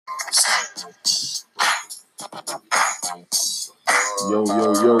Yo.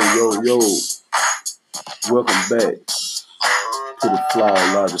 Welcome back to the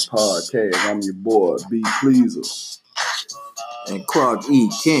Flawed Logic Podcast. I'm your boy, B. Pleaser. And Clark E.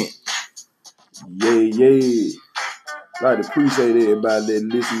 Kent. Yeah. I'd like to appreciate everybody that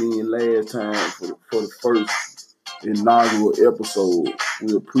listened in last time for the first inaugural episode.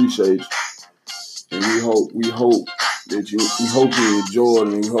 We appreciate you. And we hope that you enjoyed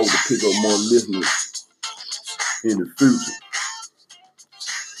it, and we hope to pick up more listeners in the future.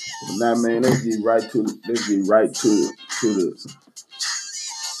 But now, man, let's get right to the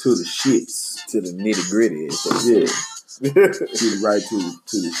shits, to the nitty gritty. Yeah, get right to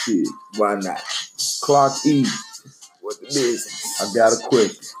the shit. Why not? Clark E. What the business? I got a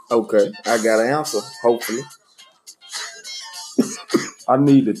question. Okay, I got an answer. Hopefully, I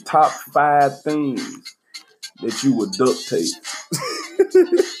need the top 5 things that you would duct tape.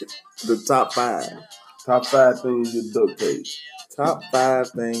 The top 5. Top 5 things you duct tape. Top 5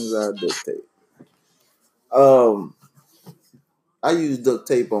 things I duct tape. I use duct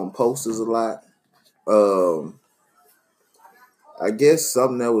tape on posters a lot. I guess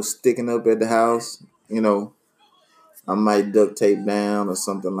something that was sticking up at the house, I might duct tape down or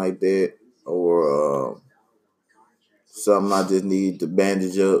something like that, or something I just need to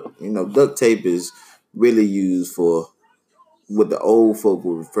bandage up. Duct tape is really used for what the old folk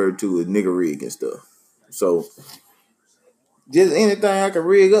would refer to as nigger rig and stuff. So just anything I can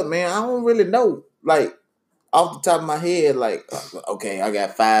rig up, man. I don't really know. Like off the top of my head, like, okay, I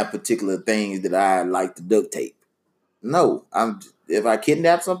got 5 particular things that I like to duct tape. No, if I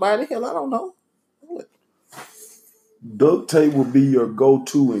kidnap somebody, hell, I don't know. What? Duct tape would be your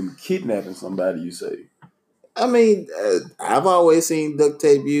go-to in kidnapping somebody, you say? I mean, I've always seen duct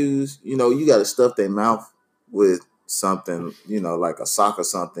tape used. You got to stuff their mouth with something, like a sock or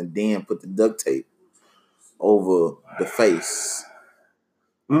something, then put the duct tape over the face.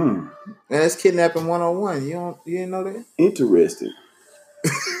 And that's kidnapping 101. You didn't know that? Interesting.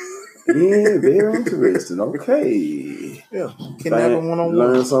 Yeah, very interesting. Okay. Yeah, kidnapping 101.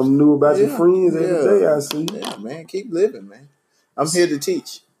 Learn something new about your friends every day, I see. Yeah, man, keep living, man. I'm here to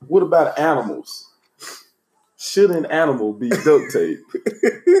teach. What about animals? Should an animal be duct taped?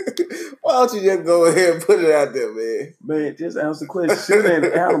 Why don't you just go ahead and put it out there, man? Man, just answer the question. Should an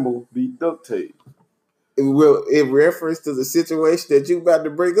animal be duct taped? Well, in reference to the situation that you about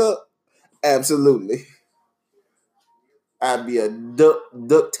to bring up, absolutely. I'd be a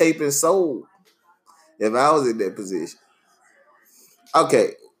duct taping soul if I was in that position.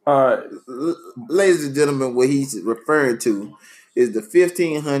 Okay. All right. Ladies and gentlemen, what he's referring to is the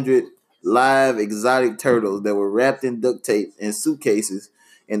 1,500 live exotic turtles that were wrapped in duct tape in suitcases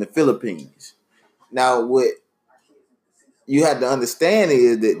in the Philippines. Now, what you have to understand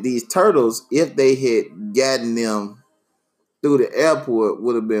is that these turtles, if they had gotten them through the airport,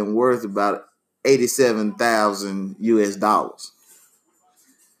 would have been worth about $87,000 US.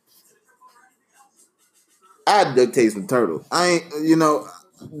 I duct tape some turtles. I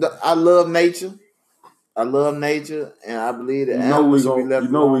love nature. I love nature, and I believe that animals should be left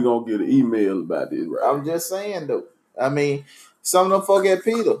alone. We're going to get an email about this, right? I'm just saying, though. I mean, some of them folk at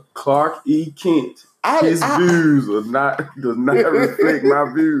Peter. Clark E. Kent. His views does not reflect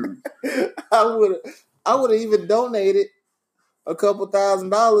my views. I would have even donated a couple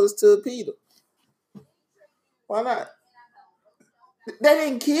 $1,000 to Peter. Why not? They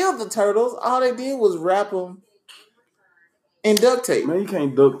didn't kill the turtles. All they did was wrap them in duct tape. Man, you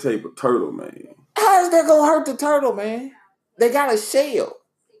can't duct tape a turtle, man. How is that gonna hurt the turtle, man? They got a shell,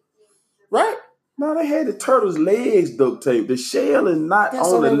 right? No, they had the turtle's legs duct taped. The shell is not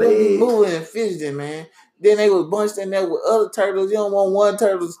on the legs. Moving and fidgeting, man. Then they was bunched in there with other turtles. You don't want one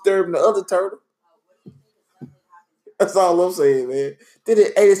turtle disturbing the other turtle. That's all I'm saying, man. Did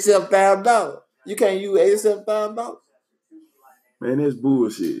it $87,000? You can't use $87,000? Man, that's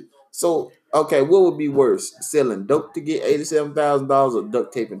bullshit. So, okay, what would be worse? Selling dope to get $87,000 or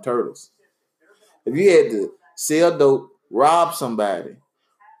duct taping turtles? If you had to sell dope, rob somebody,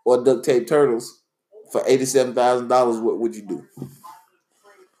 or duct tape turtles for $87,000, what would you do?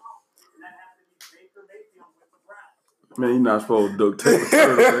 Man, you're not supposed to duct tape a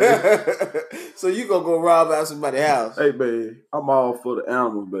turtle, man. So you gonna go rob out somebody's house? Hey, babe, I'm all for the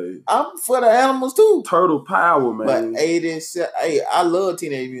animals, babe. I'm for the animals too. Turtle power, man. But I love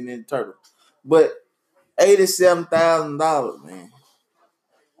Teenage Mutant Ninja Turtles, but $87,000, man.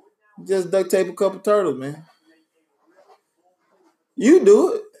 Just duct tape a couple turtles, man. You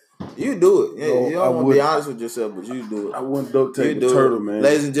do it. You do it. No, you don't want to be honest with yourself, but you do it. I wouldn't duct tape a turtle, man.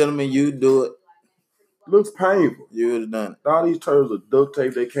 Ladies and gentlemen, you do it. Looks painful. You would have done it. All these turtles are duct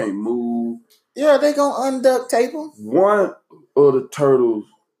tape. They can't move. Yeah, they gonna unduct tape them. One of the turtles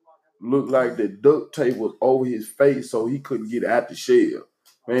looked like the duct tape was over his face, so he couldn't get out the shell.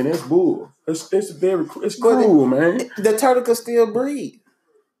 Man, that's bull. It's cruel, man. The turtle could still breathe.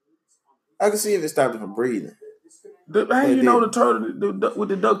 I can see if it stopped it from breathing. How you know the turtle with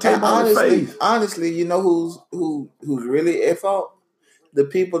the duct tape on his face? Honestly, you know who's really at fault? The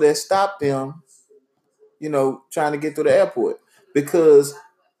people that stopped them, trying to get through the airport. Because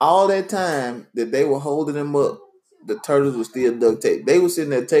all that time that they were holding them up, the turtles were still duct taped. They were sitting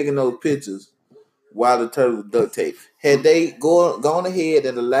there taking those pictures while the turtles were duct taped. Had they gone ahead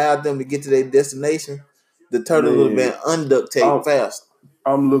and allowed them to get to their destination, the turtles would have been unduct taped fast.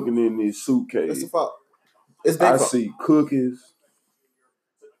 I'm looking in this suitcase. That's the fault. I see cookies.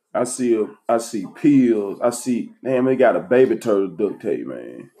 I see pills. Damn, they got a baby turtle duct tape,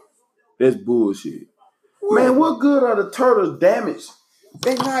 man. That's bullshit. What? Man, what good are the turtles damaged?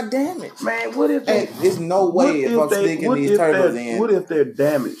 They're not damaged. Man, what if they... There's no way if I'm sticking these turtles in... What if they're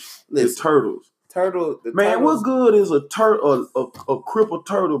damaged? Listen, the turtles. Man, what good is a crippled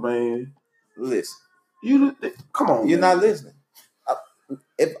turtle, man? Listen. Come on, You're not listening.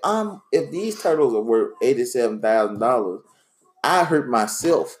 If these turtles are worth $87,000, I hurt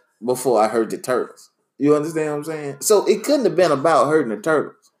myself before I hurt the turtles. You understand what I'm saying? So it couldn't have been about hurting the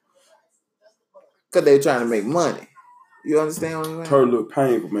turtles, because they were trying to make money. You understand what I'm saying? Turtle look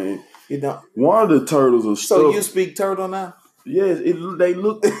painful, man. You don't. One of the turtles are stuck. So you speak turtle now? Yes, they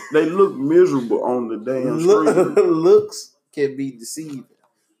look miserable on the damn screen. Looks can be deceiving.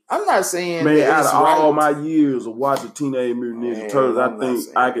 I'm not saying, man, that out it's of right. all my years of watching Teenage Mutant Ninja Turtles, I think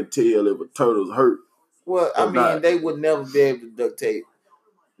I could tell if a turtle's hurt. Well, I mean, they would never be able to duct tape,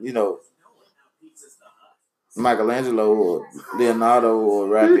 Michelangelo or Leonardo or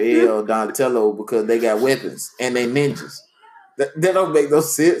Raphael or Donatello, because they got weapons and they ninjas. That don't make no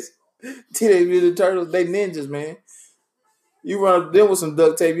sense. Teenage Mutant Turtles, they ninjas, man. You run up them with some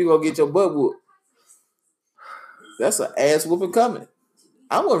duct tape, you gonna get your butt whooped. That's an ass whooping coming.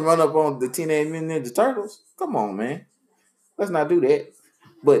 I wouldn't run up on the Teenage Mutant Ninja Turtles. Come on, man. Let's not do that.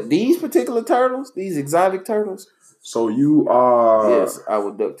 But these particular turtles, these exotic turtles. So you are... Yes, I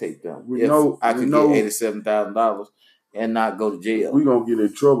would duct tape them. I could get $87,000 and not go to jail. We're going to get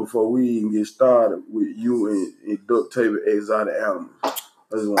in trouble before we even get started with you and duct taping exotic animals.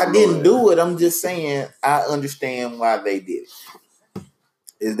 I didn't do it. I'm just saying I understand why they did it.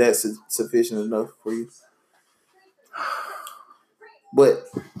 Is that sufficient enough for you? But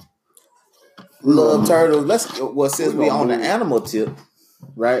love turtles. Since we on the animal tip,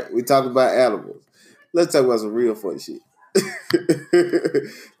 right? We talk about animals. Let's talk about some real fun shit.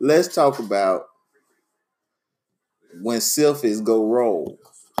 Let's talk about when selfies go rogue.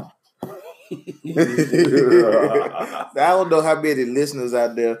 I don't know how many listeners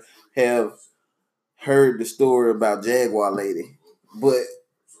out there have heard the story about Jaguar Lady, but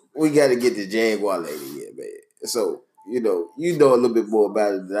we got to get the Jaguar Lady here, man. So, you know a little bit more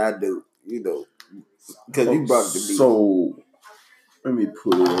about it than I do, because you brought it to me. So, let me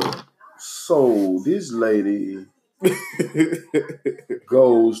put it up. So, this lady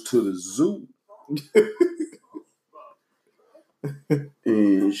goes to the zoo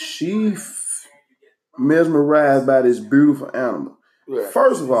and she mesmerized by this beautiful animal. Right.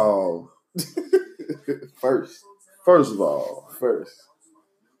 First of all,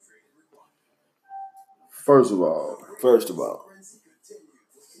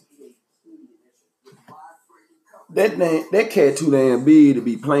 that cat too damn big to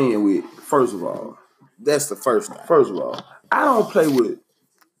be playing with. First of all, that's the first thing. First of all, I don't play with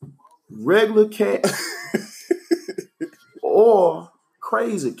regular cats or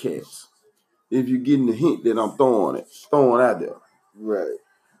crazy cats. If you're getting the hint that I'm throwing out there. Right.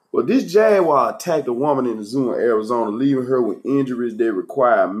 Well, this jaguar attacked a woman in the zoo in Arizona, leaving her with injuries that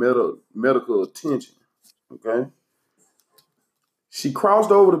require medical attention. Okay? She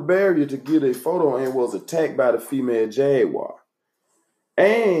crossed over the barrier to get a photo and was attacked by the female jaguar.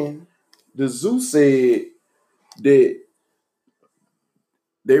 And the zoo said that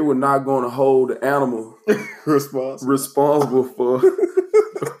they were not going to hold the animal responsible for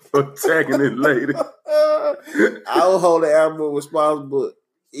attacking this lady. I don't hold the animal responsible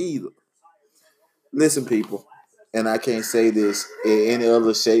either. Listen, people, and I can't say this in any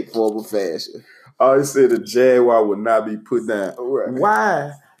other shape, form, or fashion. I said the jaguar would not be put down. Right.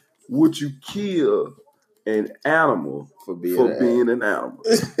 Why would you kill an animal for being an animal?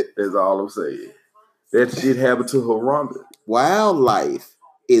 That's all I'm saying. That shit happened to Harambe. Wildlife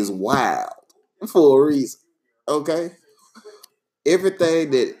is wild for a reason. Okay?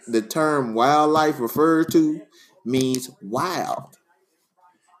 everything that the term wildlife refers to means wild.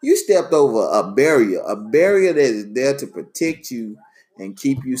 You stepped over a barrier that is there to protect you and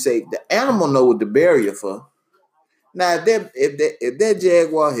keep you safe. The animal know what the barrier for. Now, if that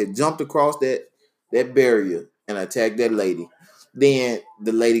jaguar had jumped across that barrier and attacked that lady, then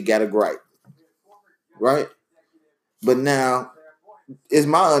the lady got a gripe, right? But now, it's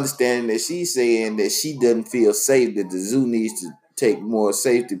my understanding that she's saying that she doesn't feel safe, that the zoo needs to take more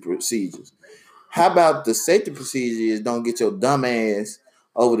safety procedures. How about the safety procedure is don't get your dumb ass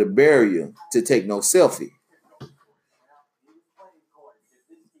over the barrier to take no selfie?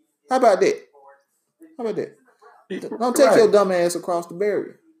 How about that? How about that? Don't take your dumb ass across the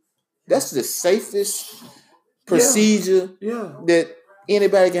barrier. That's the safest procedure that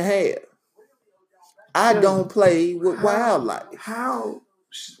anybody can have. I don't play with wildlife.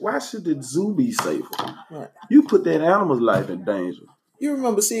 Why should the zoo be safer? Right. You put that animal's life in danger. You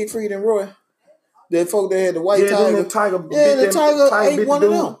remember Siegfried and Roy? That folk that had the white tiger. The tiger ate one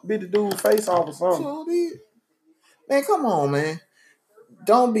of them. Bit the dude's face off or something. Sure did. Man, come on, man.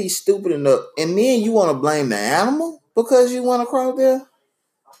 Don't be stupid enough. And then you want to blame the animal because you want to cross there?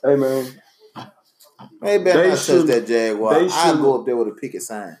 Hey, man. They better not touch that jaguar. I'll go up there with a picket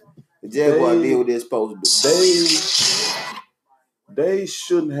sign. The jaguar did what they're supposed to do. They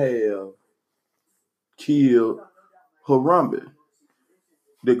shouldn't have killed Harambe,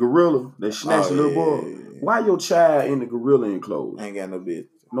 the gorilla that snatched the little boy. Yeah. Why your child in the gorilla enclosure? Ain't got no bid.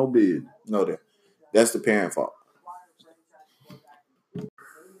 No bid. No, that's the parent fault.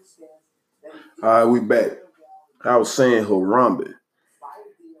 All right, we back. I was saying Harambe.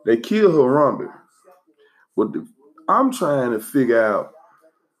 They killed Harambe. But I'm trying to figure out,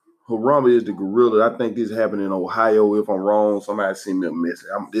 Harambe is the gorilla. I think this happened in Ohio. If I'm wrong, somebody send me a message.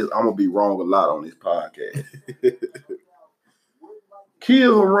 I'm going to be wrong a lot on this podcast.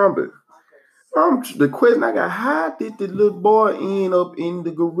 Kill Harambe. The question I got, how did the little boy end up in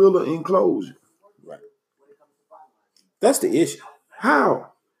the gorilla enclosure? Right. That's the issue. How?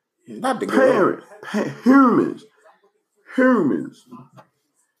 Not the gorilla. Humans.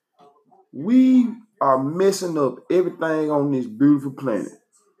 We are messing up everything on this beautiful planet.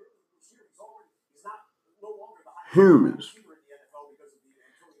 Humans.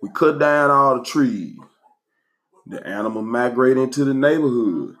 We cut down all the trees. The animal migrate into the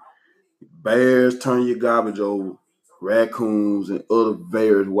neighborhood. Bears turn your garbage over. Raccoons and other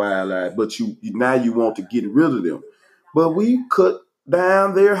various wildlife. But now you want to get rid of them. But we cut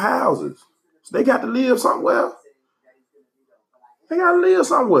down their houses. So they got to live somewhere.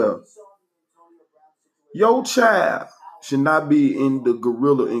 Your child should not be in the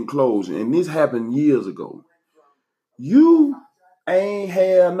gorilla enclosure. And this happened years ago. You ain't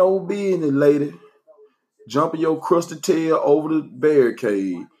have no business, lady, jumping your crusty tail over the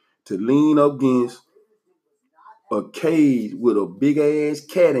barricade to lean up against a cage with a big ass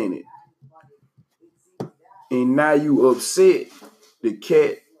cat in it. And now you upset the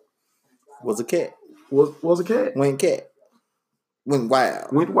cat. Was a cat. Was a cat. Went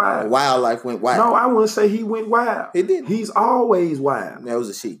wild. Wildlife went wild. No, I wouldn't say he went wild. He did. He's always wild. That was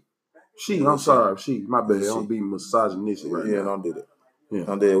a she. I'm sorry, she. My bad. Don't be misogynistic right now. Yeah, don't do that. Yeah.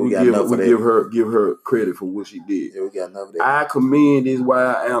 Don't do that. We got enough for that. Give her credit for what she did. Yeah, we got enough of that. I commend this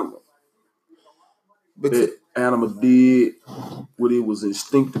wild animal. But that animal did what it was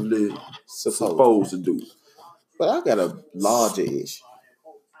instinctively supposed to do. But I got a larger issue.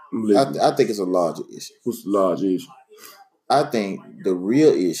 I think it's a larger issue. What's the larger issue? I think the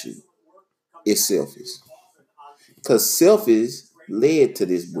real issue is selfies. Because selfies led to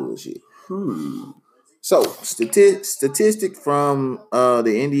this bullshit. So, statistic from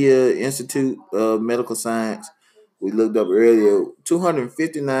the India Institute of Medical Science, we looked up earlier,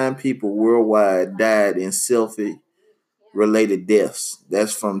 259 people worldwide died in selfie-related deaths.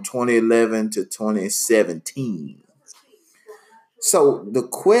 That's from 2011 to 2017. So, the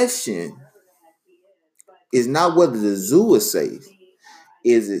question is not whether the zoo is safe.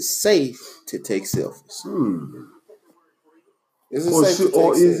 Is it safe to take selfies? Is it safe to take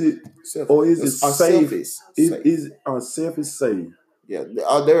selfies? Or is it safe? Are selfies safe? Yeah.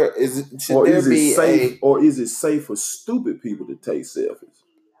 Or is it safe for stupid people to take selfies?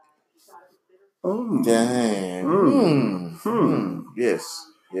 Damn. Yes.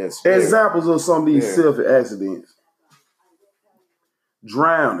 Examples of some of these selfie accidents.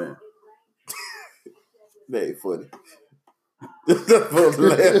 Drowning. Very funny. Hey,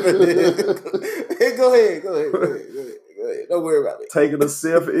 go ahead. Don't worry about it. Taking a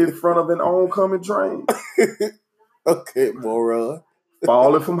selfie in front of an oncoming train. Okay, moron.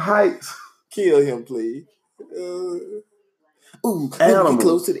 Falling from heights. Kill him, please. Ooh, let me get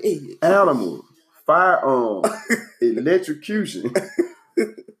close to the edge. Animals, firearms, electrocution.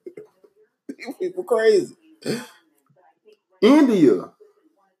 People crazy. India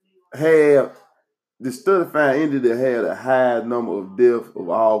had the study found India had the highest number of deaths of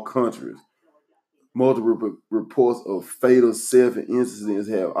all countries. Multiple reports of fatal selfie incidents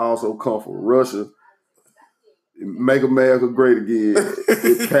have also come from Russia. Make America great again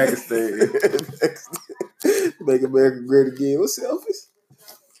in Pakistan. Make America great again. What's selfies?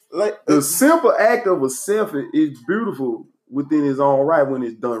 Like the simple act of a selfie is beautiful within its own right when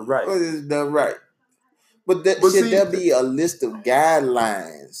it's done right. When it's done right. But should there be a list of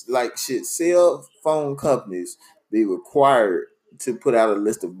guidelines? Like, should cell phone companies be required to put out a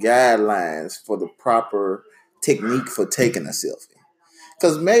list of guidelines for the proper technique for taking a selfie?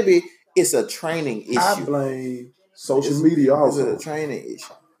 Because maybe it's a training issue. I blame social media also. It's a training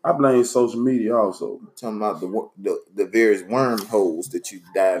issue. I blame social media also. I'm talking about the various wormholes that you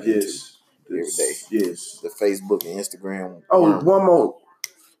dive into every day. Yes. The Facebook and Instagram. Oh, one more.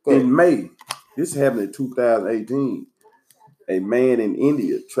 In May, this happened in 2018. A man in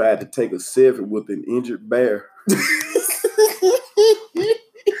India tried to take a selfie with an injured bear.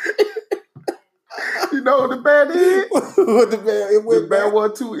 You know what the bear did? The bear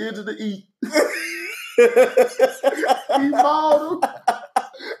wasn't too injured to eat. He mauled him.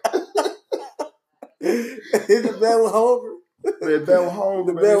 The bear was hungry. The bear was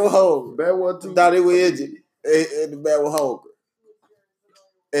hungry. The bear was hungry. The bear wasn't too. Thought he was injured. And the bear was hungry.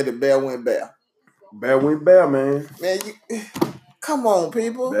 And the bear went bear. Bear went bear, man. Man, come on,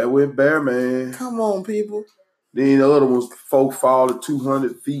 people. Bear went bear, man. Come on, people. Then the other ones, folk fall to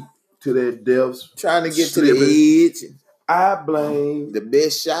 200 feet to their deaths. Trying to get slipping. To the edge. I blame the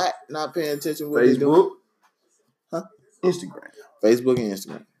best shot, not paying attention to what Facebook, huh? Instagram. Facebook and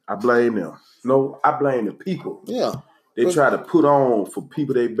Instagram. I blame them. No, I blame the people. Yeah. They try to put on for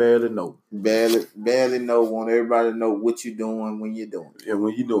people they barely know. Barely know. Want everybody to know what you're doing when you're doing it. Yeah,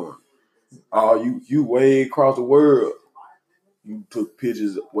 when you're doing it. Oh, you way across the world. You took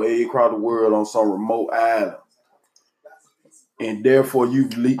pictures way across the world on some remote island. And therefore you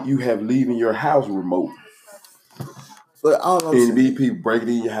have leaving your house remote. But I don't know. And these people breaking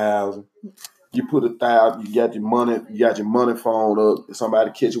in your house. You put $1,000, you got your money phone up.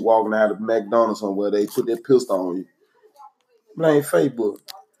 Somebody catch you walking out of McDonald's somewhere, they put that pistol on you. Blame Facebook.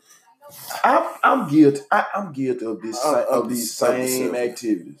 I'm guilty. I'm guilty of these same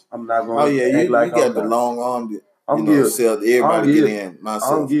activities. I'm not going to act like you got the long arm. I'm guilty. Everybody get in.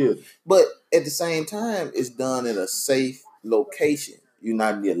 Myself. I'm guilty. But at the same time, it's done in a safe location. You're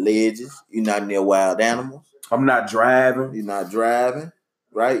not near ledges. You're not near wild animals. I'm not driving. You're not driving.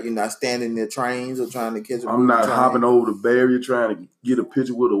 Right? You're not standing near trains or trying to catch a I'm not hopping over the barrier trying to get a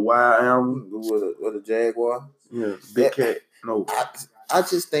picture with a wild animal. With a jaguar? Yeah, big cat. No. I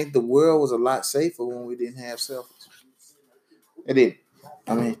just think the world was a lot safer when we didn't have selfies. It did.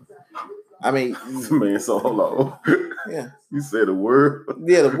 I mean, man, so hold on. Yeah. You said the world?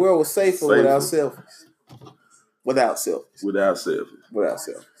 Yeah, the world was safer. Without selfies. Without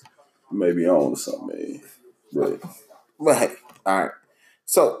selfies. Maybe on to something, man. Right. All right.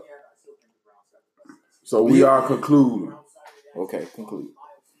 So we are concluding. Okay, conclude.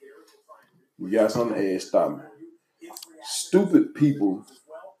 We got something to add. Stop me. Stupid people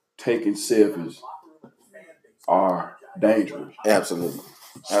taking selfies are dangerous. Absolutely.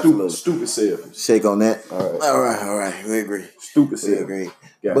 Stupid selfies. Shake on that. All right. We agree. Stupid selfies. We agree.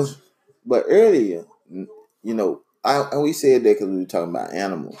 Gotcha. But earlier, we said that because we were talking about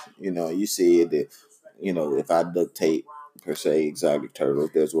animals. You said that, if I duct tape per se exotic turtles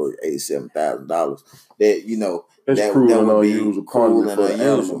that's worth $87,000. That that's that would be cruel and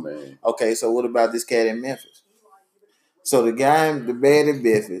unusual, man. Okay, so what about this cat in Memphis? So the bad in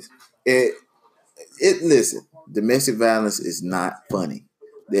Memphis, listen, domestic violence is not funny.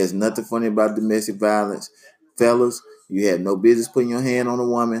 There's nothing funny about domestic violence. Fellas, you have no business putting your hand on a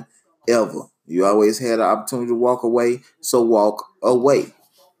woman ever. You always had an opportunity to walk away, so walk away.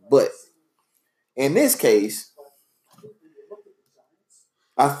 But in this case,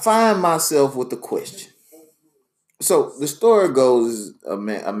 I find myself with the question. So the story goes, a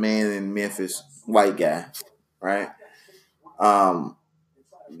man in Memphis, white guy, right?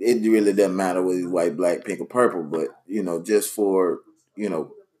 It really doesn't matter whether he's white, black, pink, or purple, but just for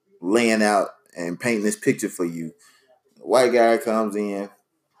laying out and painting this picture for you, the white guy comes in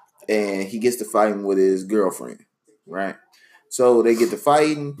and he gets to fighting with his girlfriend, right? So they get to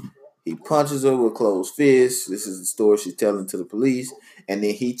fighting. He punches her with closed fists. This is the story she's telling to the police. And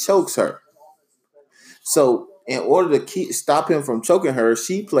then he chokes her. So in order to stop him from choking her,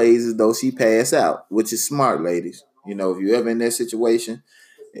 she plays as though she passed out, which is smart, ladies. You know, if you ever in that situation,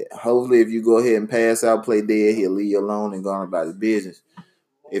 hopefully if you go ahead and pass out, play dead, he'll leave you alone and go on about his business.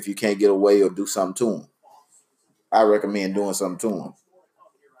 If you can't get away or do something to him, I recommend doing something to him.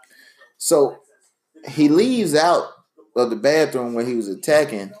 So he leaves out of the bathroom where he was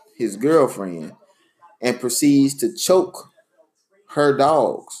attacking his girlfriend and proceeds to choke her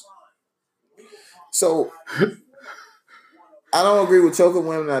dogs. So I don't agree with choking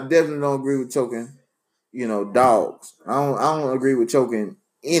women. I definitely don't agree with choking, dogs. I don't agree with choking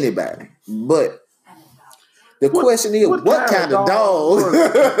anybody. But the question is, what kind of dog?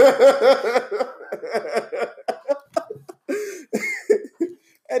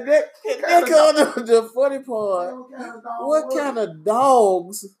 And that comes to the funny part. What kind of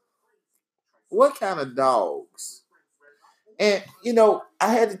dogs? What kind of dogs? And, I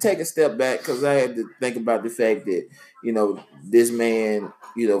had to take a step back because I had to think about the fact that, this man,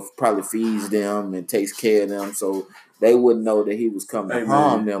 probably feeds them and takes care of them. So they wouldn't know that he was coming to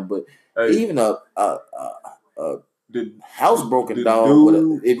harm them. But even a housebroken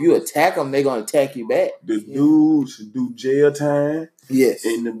dog, if you attack them, they're going to attack you back. The dude should do jail time. Yes.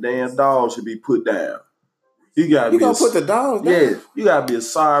 And the damn dog should be put down. You gonna put the dog down? Yes. You gotta be a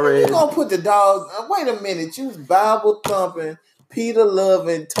sorry. You gonna put the dog? Wait a minute. You Bible thumping, Peter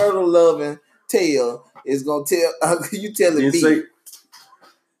loving, turtle loving tail is gonna tell you telling me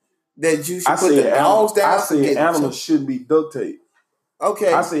that you should put the dogs down? I said animals should be duct taped.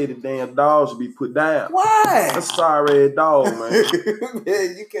 Okay. I said the damn dog should be put down. Why? That's a sorry dog, man.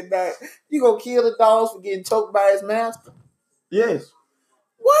 Man, you cannot. You gonna kill the dogs for getting choked by his master? Yes.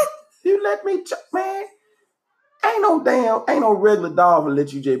 What? You let me choke, man. Ain't no regular dog will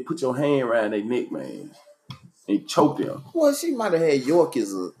let you just put your hand around their neck, man, and choke them. Well, she might have had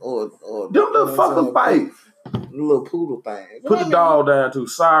Yorkies or them little fucking bites. Little poodle thing. Put the dog down too.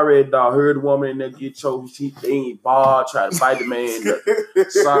 Sorry dog. Heard the woman in there get choked. They ain't barred, try to bite the man.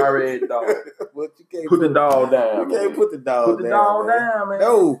 Sorry dog. But you can't put the dog down. You can't put the dog down. Put the dog down, man.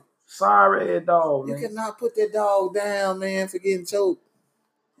 No. Sorry dog, man. You cannot put that dog down, man, for getting choked.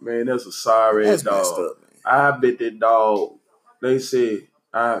 Man, that's a sorry dog. Messed up, man. I bet that dog, they said,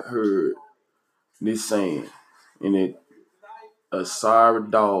 I heard this saying, and it, a sorry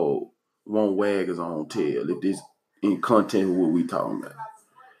dog won't wag his own tail if this in content of what we talking about.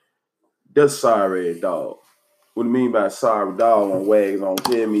 That's sorry dog. What I mean by sorry dog won't wag his own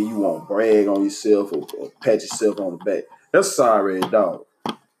tail mean you won't brag on yourself or pat yourself on the back. That's sorry dog.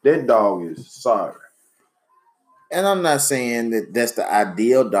 That dog is sorry. And I'm not saying that that's the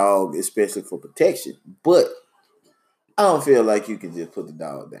ideal dog, especially for protection, but I don't feel like you can just put the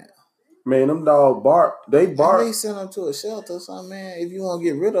dog down. Man, them dogs bark. They bark. They send them to a shelter or something, man. If you want to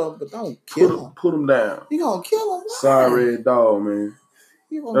get rid of them, but don't kill them. Put them down. You gonna kill them? Sorry dog, man.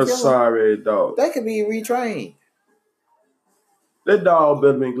 You gonna that's sorry dog. They could be retrained. That dog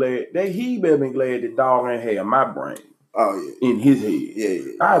better been glad. He better been glad the dog ain't had my brain. Oh yeah. In his head.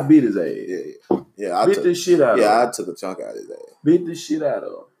 Yeah. I beat his ass. Yeah. I bit the shit out of him. Yeah, I took a chunk out of his ass. Beat the shit out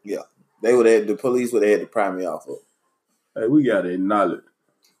of him. Yeah. The police would have had to pry me off of. Hey, we gotta acknowledge.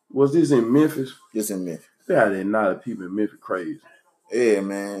 Was this in Memphis? This in Memphis. We gotta acknowledge people in Memphis crazy. Yeah,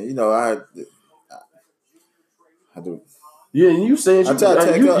 man. I do. Yeah, and you said I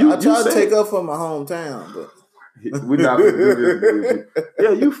tried to take up for my hometown, but we're not gonna do this.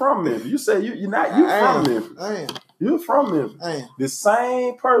 Yeah, you from Memphis. You say you from Memphis. I am. You're from Memphis. I am. The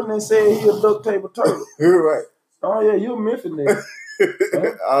same person that said he a duct tape a turtle. Right. Oh yeah, you're a Memphis nigga.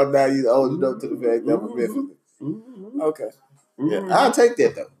 Oh, now you old enough to the fact that I'm a Memphis. Mm-hmm. Okay. Yeah, I'll take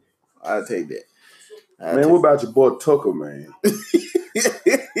that though. I'll take that. What about your boy Tucker, man?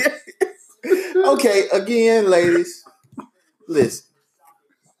 Okay, again, ladies, listen.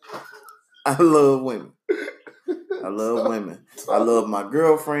 I love women. I love my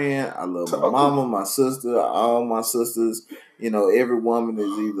girlfriend. I love my mama, my sister, all my sisters. Every woman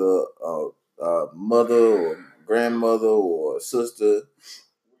is either a mother or grandmother or sister,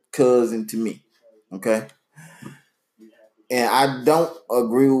 cousin to me. Okay? And I don't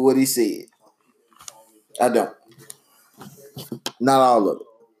agree with what he said. I don't. Not all of it.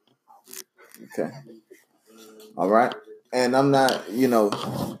 Okay? All right? And I'm not,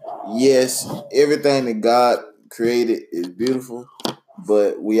 yes, everything that God created is beautiful,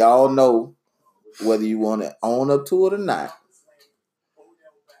 but we all know, whether you want to own up to it or not,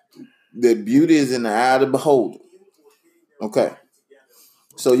 that beauty is in the eye of the beholder. Okay.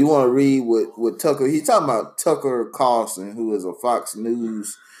 So you want to read what Tucker, he's talking about Tucker Carlson, who is a Fox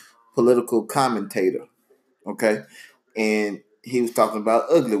News political commentator. Okay. And he was talking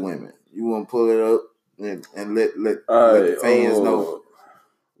about ugly women. You want to pull it up and let the fans know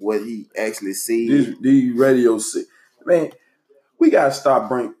what he actually sees. These radio Man, we gotta stop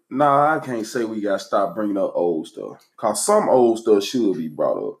bringing. Nah, I can't say we gotta stop bringing up old stuff. Cause some old stuff should be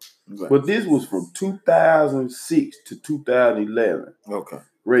brought up. Right. But this was from 2006 to 2011. Okay.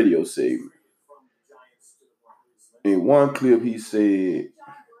 Radio segment. In one clip, he said,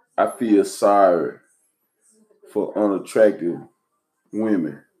 "I feel sorry for unattractive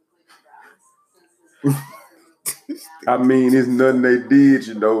women." I mean, it's nothing they did,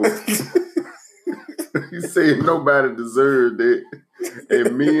 you know. He said nobody deserved that,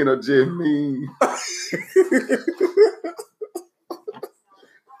 and men are just mean.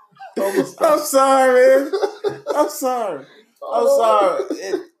 I'm sorry, man. I'm sorry.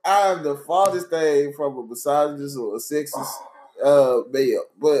 I'm the farthest thing from a misogynist or a sexist male,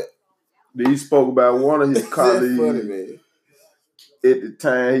 but he spoke about one of his colleagues. Funny, man. At the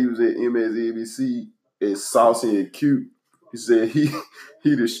time he was at MSNBC as saucy and cute. He said he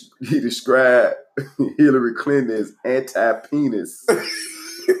described Hillary Clinton as anti-penis. What?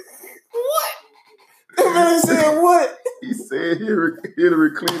 That man said what? He said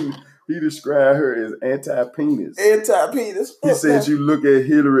Hillary Clinton, he described her as anti-penis. Anti-penis. He said you look at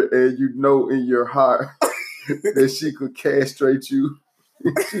Hillary and you know in your heart that she could castrate you.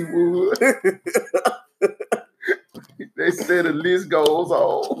 She would. They said the list goes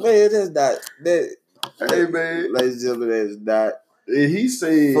on. Man, that's not that. Hey man, ladies and gentlemen, that is not. And he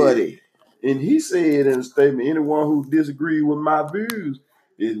said funny. And he said in a statement, anyone who disagrees with my views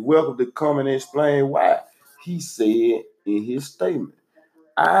is welcome to come and explain why. He said in his statement,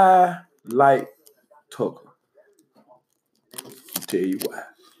 I like Tucker. I'll tell you why.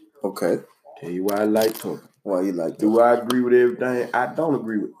 Okay. Tell you why I like Tucker. Why you like Tucker? Do I agree with everything? I don't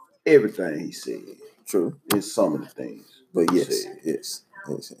agree with everything he said. True. In some of the things. But yes.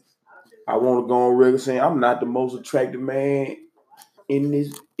 I want to go on record saying I'm not the most attractive man in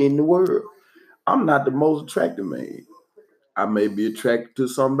the world. I'm not the most attractive man. I may be attracted to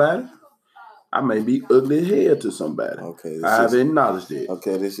somebody. I may be ugly as hell to somebody. Okay. I've acknowledged that.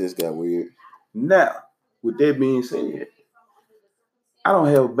 Okay, this just got weird. Now, with that being said, I don't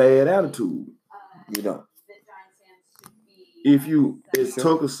have a bad attitude. You don't. If you, as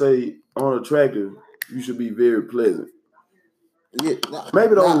Tucker say, unattractive, you should be very pleasant. Yeah,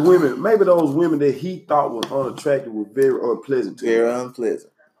 maybe those women that he thought was unattractive were very unpleasant to him. Very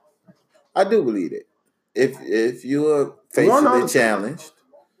unpleasant. I do believe it. If you're facially challenged,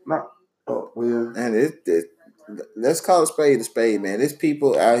 and let's call a spade, man. There's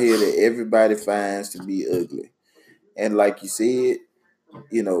people out here that everybody finds to be ugly, and like you said,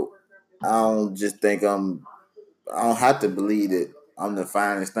 you know, I don't have to believe that I'm the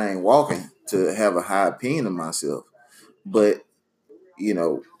finest thing walking to have a high opinion of myself, but you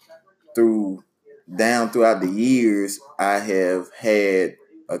know, throughout the years, I have had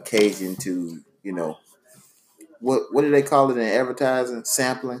occasion to, you know, what do they call it in advertising?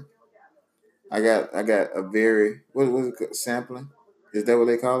 Sampling. I got a very what is it called? Sampling? Is that what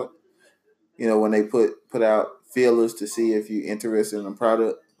they call it? You know, when they put out feelers to see if you're interested in a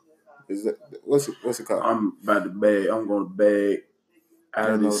product. Is that what's it called? I'm about to bag. I'm going to bag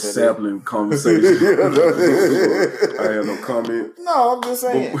out of this sampling conversation. I have no comment. No, I'm just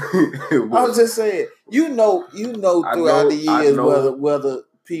saying. I'm just saying. You know throughout the years whether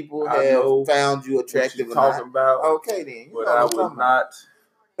people have found you attractive or not. About, okay, then. But I would not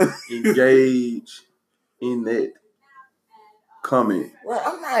engage in that comment. Well,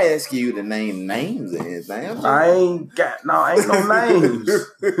 I'm not asking you to name names or anything. Ain't no names.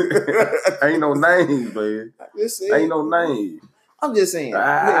 Ain't no names, man. Ain't no names. I'm just saying.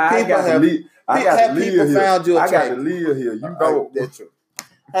 I got to live here. You don't. That's true.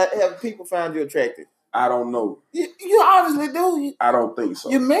 Have people found you attractive? I don't know. You obviously do. I don't think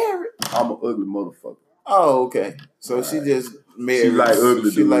so. You're married. I'm an ugly motherfucker. Oh, okay. So she just married. She like ugly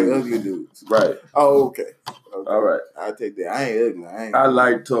dudes. She like ugly dudes. Right. Oh, okay. All right. I'll take that. I ain't ugly. I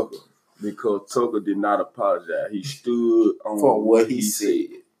like Tucker because Tucker did not apologize. He stood on for what he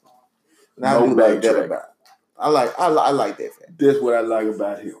said. Now no I like that about. I like that fact. That's what I like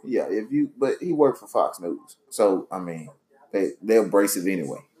about him. Yeah, but he worked for Fox News, so I mean, they're abrasive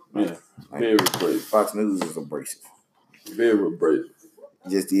anyway. Yeah, very abrasive. Fox News is abrasive. Very abrasive.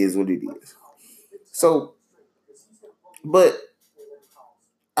 It just is what it is. So, but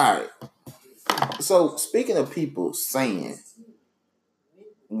all right. So speaking of people saying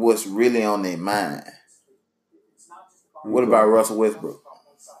what's really on their mind, what about Russell Westbrook?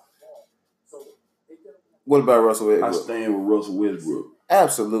 What about Russell Westbrook? I stand with Russell Westbrook.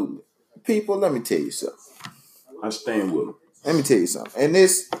 Absolutely. People, let me tell you something. I stand with him. Let me tell you something. And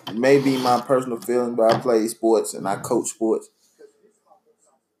this may be my personal feeling, but I play sports and I coach sports.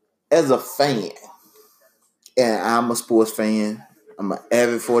 As a fan, And I'm a sports fan. I'm an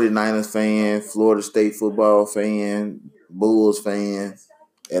avid 49ers fan, Florida State football fan, Bulls fan,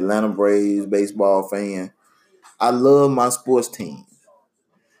 Atlanta Braves baseball fan. I love my sports team.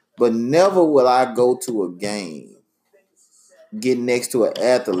 But never will I go to a game, get next to an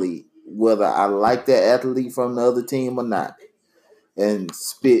athlete, whether I like that athlete from the other team or not, and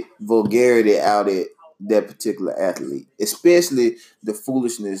spit vulgarity out at that particular athlete, especially the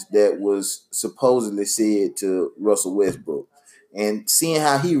foolishness that was supposedly said to Russell Westbrook. And seeing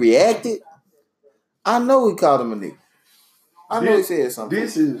how he reacted, I know he called him a nigga. I know he said something.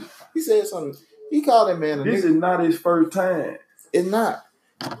 He said something. He called that man a nigga. This is not his first time. It's not.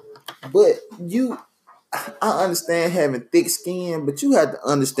 But I understand having thick skin, but you have to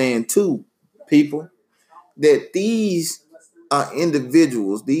understand too, people, that these are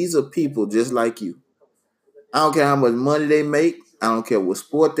individuals. These are people just like you. I don't care how much money they make. I don't care what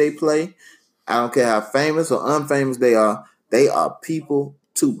sport they play. I don't care how famous or unfamous they are. They are people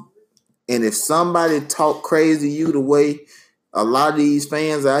too. And if somebody talk crazy to you the way a lot of these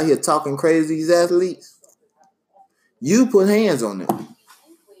fans out here talking crazy to these athletes, you put hands on them.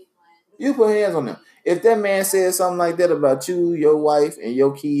 You put hands on them. If that man says something like that about you, your wife, and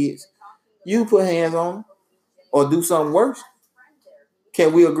your kids, you put hands on them or do something worse.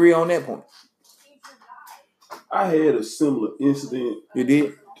 Can we agree on that point? I had a similar incident. You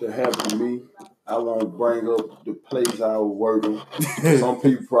did? To happen to me. I won't bring up the place I was working. Some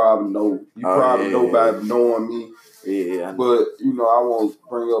people probably know. You probably know by knowing me. Yeah. But, I won't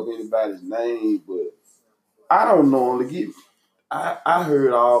bring up anybody's name. But I don't normally get... I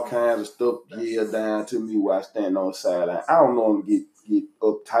heard all kinds of stuff yelled down to me while I stand on the sideline. I don't normally get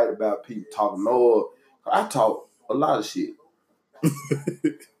uptight about people talking noise. I talk a lot of shit.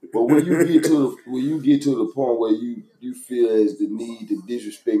 But when you get to the point where you feel as the need to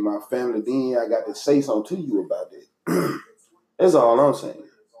disrespect my family, then I got to say something to you about that. That's all I'm saying.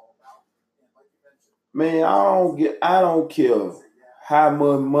 Man, I don't care how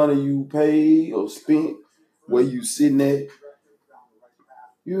much money you pay or spent, where you sitting at.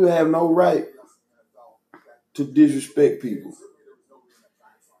 You have no right to disrespect people.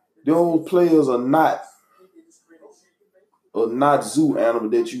 Those players are not zoo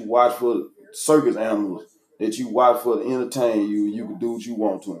animals that you watch for, circus animals that you watch for to entertain you. You can do what you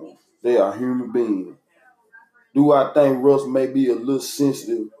want to them. They are human beings. Do I think Russ may be a little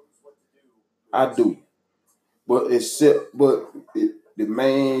sensitive? I do. But the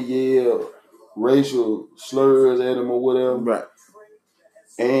man yelled racial slurs at him or whatever. Right.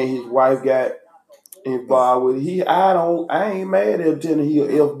 And his wife got involved with it. I ain't mad at him telling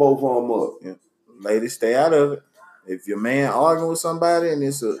he'll F both of them up. Yeah. Ladies, stay out of it. If your man arguing with somebody and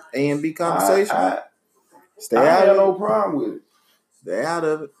it's a A and B conversation, stay out of it. I have no problem with it. Stay out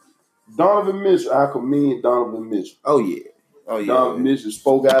of it. Donovan Mitchell, I commend Donovan Mitchell. Oh yeah. Donovan Mitchell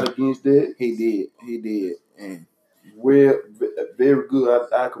spoke out against that. He did. And very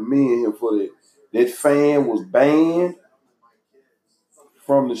good. I commend him for that. That fan was banned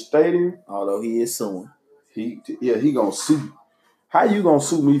from the stadium. Although he is suing. He gonna sue. How you gonna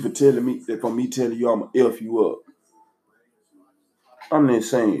sue me for me telling you I'm gonna F you up? I'm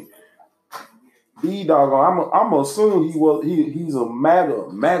just saying. D-Dog, I'm assuming he's a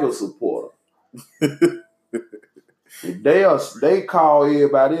MAGA supporter. They call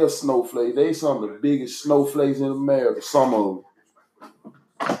everybody else snowflake. They some of the biggest snowflakes in America. Some of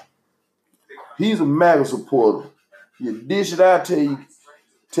them. He's a MAGA supporter. You dish it out till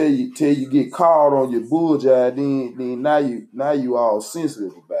you get called on your bullseye. Then now you all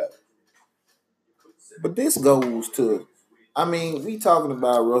sensitive about it. But this goes to, we talking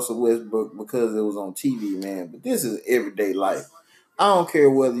about Russell Westbrook because it was on TV, man. But this is everyday life. I don't care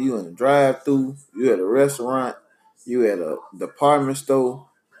whether you in a drive-thru, you at a restaurant, you at a department store.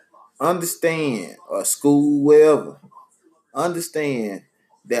 Understand, or school, wherever. Understand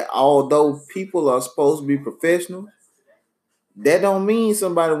that although people are supposed to be professional, that don't mean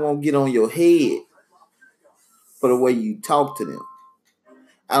somebody won't get on your head for the way you talk to them.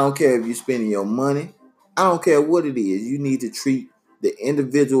 I don't care if you're spending your money. I don't care what it is. You need to treat the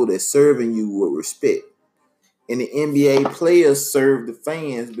individual that's serving you with respect. And the NBA players serve the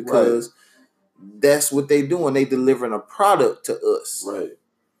fans because that's what they doing. They delivering a product to us. Right.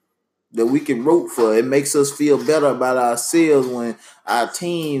 That we can root for. It makes us feel better about ourselves when our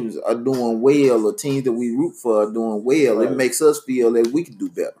teams are doing well or teams that we root for are doing well. Right. It makes us feel that we can do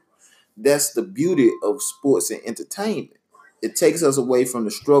better. That's the beauty of sports and entertainment. It takes us away from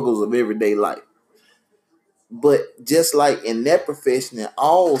the struggles of everyday life. But just like in that profession and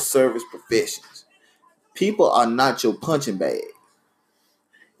all service professions, people are not your punching bag.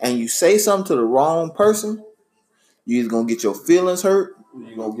 And you say something to the wrong person, You either gonna get your feelings hurt,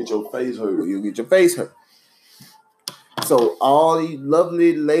 You're gonna get your face hurt. or you'll get your face hurt. So all these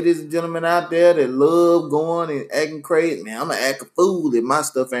lovely ladies and gentlemen out there that love going and acting crazy, man, I'm gonna act a fool if my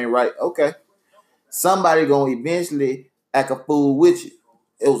stuff ain't right. Okay. Somebody gonna eventually act a fool with you.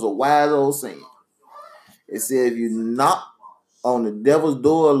 It was a wise old saying. It said if you knock on the devil's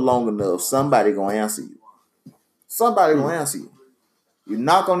door long enough, somebody gonna answer you. Somebody gonna answer you. You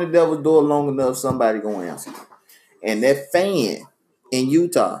knock on the devil's door long enough, somebody gonna answer you. And that fan in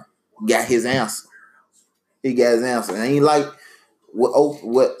Utah got his answer. He got his answer. And he ain't like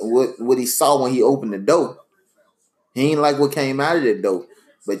what he saw when he opened the door. He ain't like what came out of that door.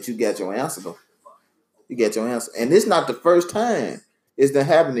 But you got your answer though. You got your answer. And it's not the first time it's done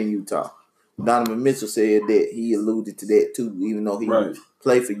happened in Utah. Donovan Mitchell said that he alluded to that too, even though he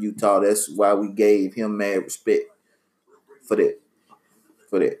played for Utah. That's why we gave him mad respect for that.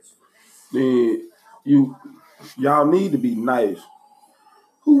 Then y'all need to be nice.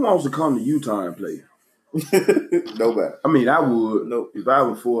 Who wants to come to Utah and play? Nobody. I mean, I would. Nope. If I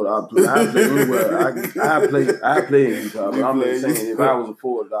was afforded, I'd play anywhere. I play in Utah. But I'm just saying, if I was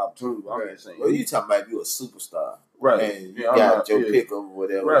afforded the opportunity, I'm just saying. Well, you talking about you a superstar, right? And you got your pick of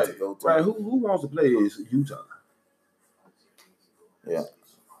whatever to go to. Right. Who wants to play in Utah? Yeah.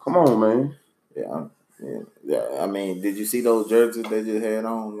 Come on, man. Yeah. I mean, did you see those jerseys they just had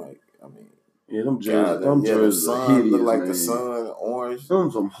on? Them jerseys the are sun hideous, look like man. the sun orange.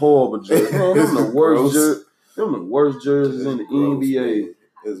 Them some horrible jerseys. Man, them the worst jerseys. Them the worst jerseys in the NBA. Man.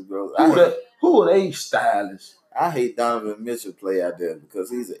 It's gross. Who are they stylists? I hate Donovan Mitchell play out there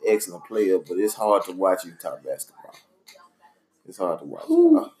because he's an excellent player, but it's hard to watch Utah basketball. It's hard to watch.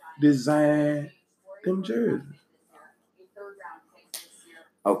 Who designed them jerseys?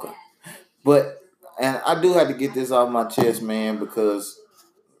 Okay. And I do have to get this off my chest, man, because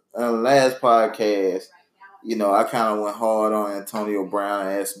on the last podcast, I kind of went hard on Antonio Brown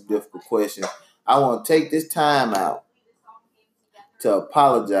and asked some difficult questions. I want to take this time out to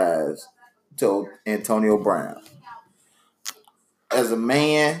apologize to Antonio Brown. As a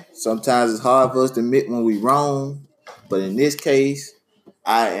man, sometimes it's hard for us to admit when we wrong, but in this case,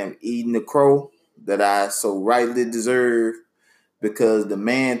 I am eating the crow that I so rightly deserve because the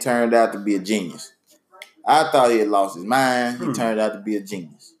man turned out to be a genius. I thought he had lost his mind. He turned out to be a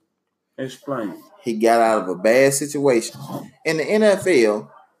genius. Explain. He got out of a bad situation. In the NFL,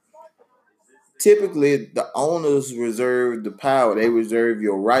 typically the owners reserve the power. They reserve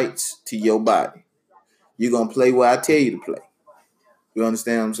your rights to your body. You're going to play where I tell you to play. You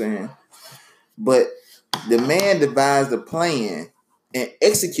understand what I'm saying? But the man devised a plan and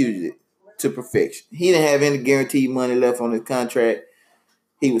executed it to perfection. He didn't have any guaranteed money left on his contract.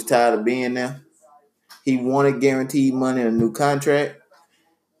 He was tired of being there. He wanted guaranteed money in a new contract.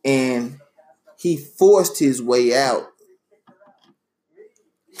 And he forced his way out.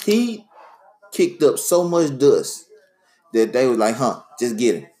 He kicked up so much dust that they was like, just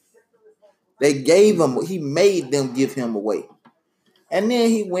get him. They gave him, he made them give him away. And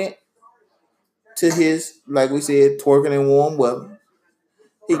then he went to his, like we said, twerking in warm weather.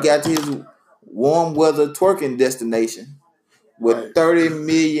 He got to his warm weather twerking destination with $30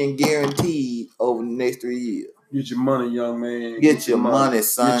 million guaranteed over the next 3 years. Get your money, young man. Get your money,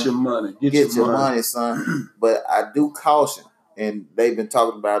 son. Get your money. Get your money, son. But I do caution, and they've been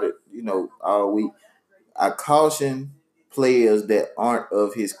talking about it, all week. I caution players that aren't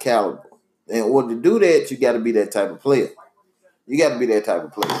of his caliber. In order to do that, you got to be that type of player. You got to be that type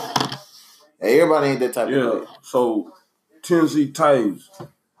of player. Everybody ain't that type of player. So Tennessee Titans,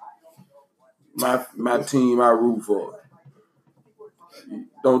 my team I root for.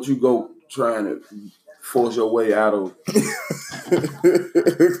 Don't you go trying to force your way out of you're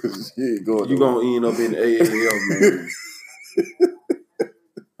going to end up in the AAL, man.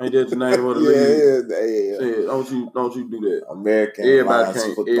 Ain't that the name of the league? Yeah, the AAL. Don't you do that. American Everybody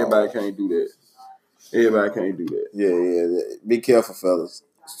can't do that. Everybody can't do that. Yeah. Be careful, fellas.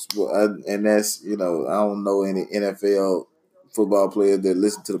 And that's, I don't know any NFL football players that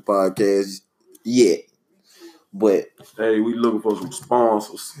listen to the podcast yet. But hey, we looking for some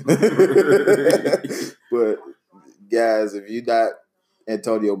sponsors. But guys, if you're not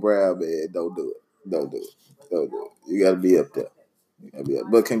Antonio Brown, man, don't do it. You got to be up there.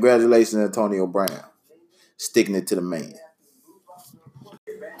 But congratulations, Antonio Brown, sticking it to the man.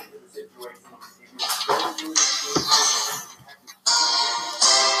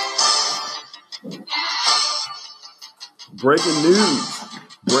 Breaking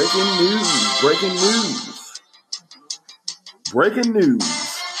news.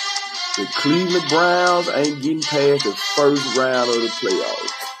 The Cleveland Browns ain't getting past the first round of the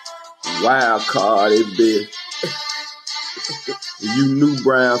playoffs. Wild card at best. You new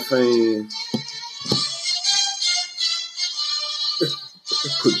Brown fan.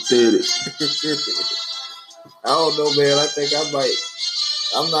 Pathetic. I don't know, man. I think I might.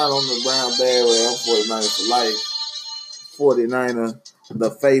 I'm not on the Brown bandwagon. I'm 49er for life. 49er, the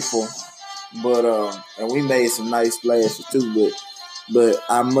faithful. But and we made some nice splashes too. But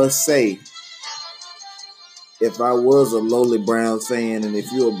I must say, if I was a lowly Browns fan, and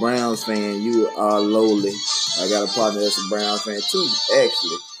if you're a Browns fan, you are lowly. I got a partner that's a Browns fan too,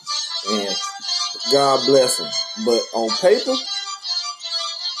 actually. And God bless him. But on paper,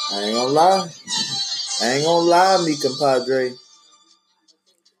 I ain't gonna lie. Me compadre.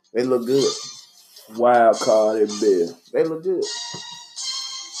 They look good. Wild card at best. They look good.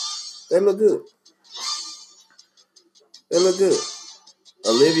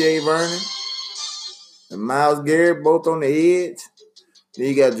 Olivier Vernon and Myles Garrett both on the edge. Then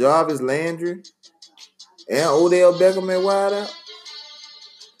you got Jarvis Landry and Odell Beckham at wide out.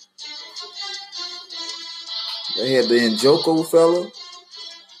 They had the Njoku fella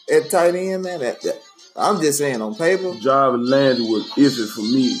at tight end, man. I'm just saying, on paper, Jarvis Landry was iffy for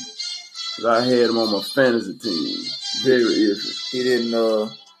me. I had him on my fantasy team. Very iffy. He didn't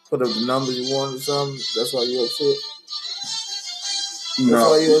put up the numbers you wanted or something. That's why you upset? That's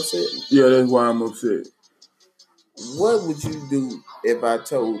why you upset? Yeah, that's why I'm upset. What would you do if I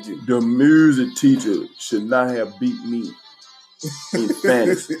told you? The music teacher should not have beat me in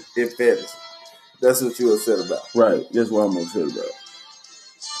fantasy. In fantasy. That's what you're upset about. Right. That's what I'm upset about.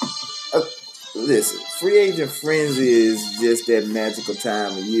 Listen, free agent frenzy is just that magical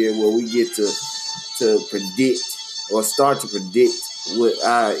time of year where we get to predict or start to predict what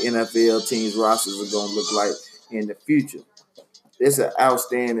our NFL teams' rosters are going to look like in the future. It's a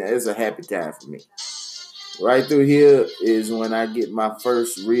happy time for me. Right through here is when I get my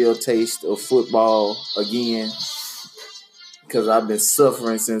first real taste of football again, because I've been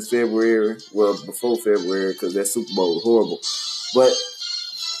suffering since February. Well, before February, because that Super Bowl was horrible. But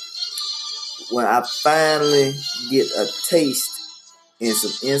when I finally get a taste and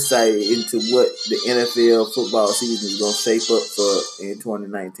some insight into what the NFL football season is going to shape up for in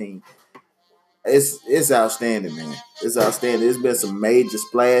 2019, it's outstanding, man. It's outstanding. There's been some major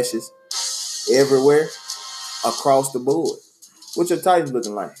splashes everywhere across the board. What's your Titans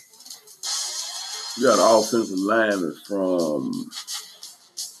looking like? You got an offensive lineman from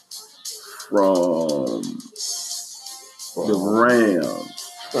the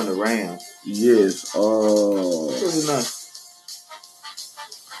Rams. From the Rams. Yes. What's his name?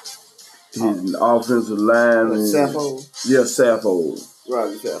 His offensive lineman. Saffold? Yeah, Saffold.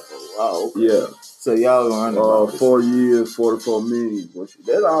 Roger Saffold. Oh, okay. Yeah. So y'all gonna run the ball. 4 years, $44 million.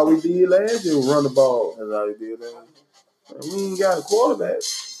 That's all we did last year was run the ball. That's all we did last year. We ain't got a quarterback.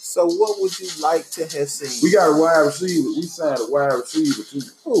 So what would you like to have seen? We got a wide receiver. We signed a wide receiver too.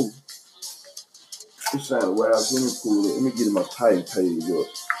 Who? We signed a wide receiver. Let me get my Titan page up.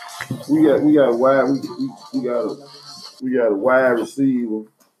 We got a wide receiver.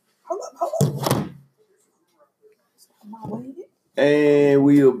 Hold up. And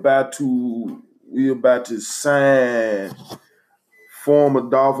we about to sign former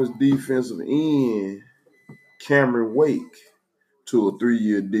Dolphins defensive end Cameron Wake to a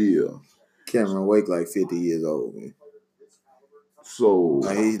 3-year deal. Cameron Wake like 50 years old, man. So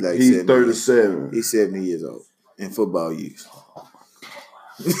he's 37. He's 70 years old in football use.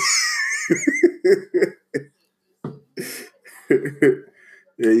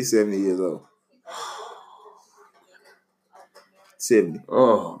 Yeah, he's 70 years old. 70.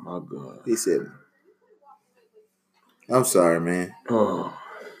 Oh my God. He's 70. I'm sorry, man. Oh.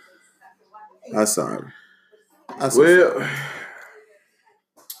 I'm sorry. Well.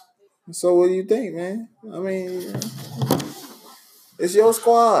 So what do you think, man? I mean, it's your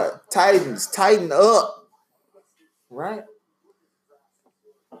squad. Titans, tighten up. Right?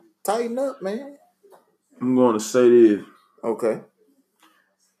 Tighten up, man. I'm going to say this. Okay.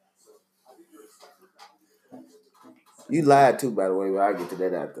 You lied too, by the way, but I'll get to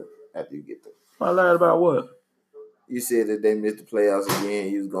that after you get there. I lied about what? You said that they missed the playoffs again.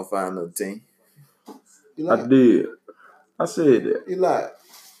 You was going to find another team. You lied. I did. I said that. You lied.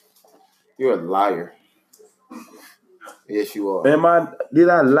 You're a liar. Yes, you are. Did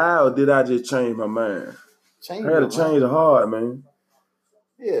I lie or did I just change my mind? I had to change the heart, man.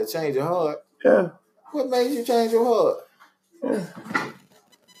 Yeah, change your heart. Yeah. What made you change your heart? Yeah.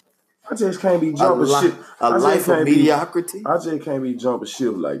 I just can't be jumping ship. A life of mediocrity? I just can't be jumping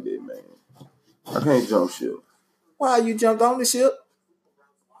ship like that, man. I can't jump ship. Why you jumped on the ship?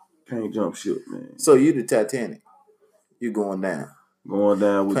 Can't jump ship, man. So you the Titanic. You going down. Going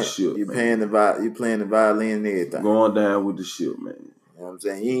down with the ship. You playing the violin and everything. Going down with the ship, man. You know what I'm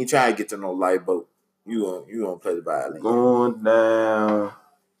saying? You ain't trying to get to no lifeboat. You gonna play the violin. Going down.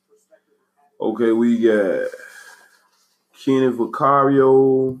 Okay, we got Kenny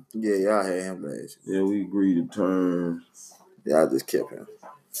Vicario. Yeah, y'all had him last year. Yeah, we agreed to terms. Yeah, I just kept him.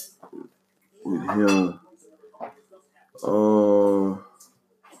 With him.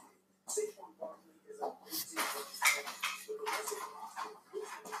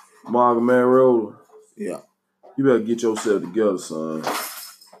 Mark Mariota. Yeah. You better get yourself together, son.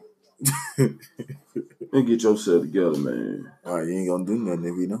 And get yourself together, man. All right, you ain't gonna do nothing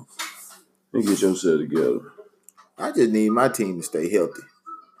if you don't. And get yourself together. I just need my team to stay healthy.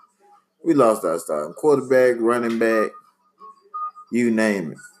 We lost our starting quarterback, running back, you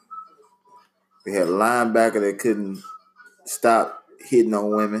name it. We had a linebacker that couldn't stop hitting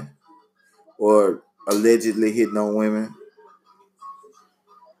on women or allegedly hitting on women.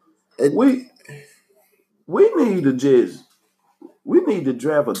 We need to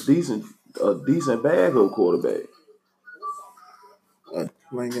draft a decent backup quarterback.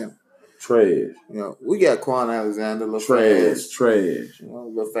 Trash. You know, we got Quan Alexander, trash. You know,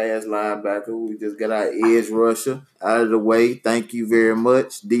 little fast linebacker. We just got our edge rusher out of the way. Thank you very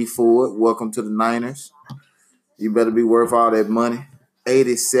much, D Ford. Welcome to the Niners. You better be worth all that money.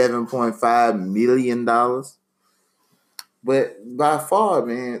 $87.5 million. But by far,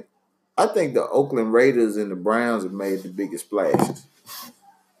 man, I think the Oakland Raiders and the Browns have made the biggest splashes.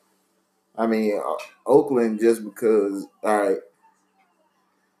 I mean, Oakland just because, all right,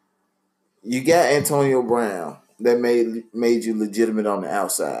 you got Antonio Brown that made you legitimate on the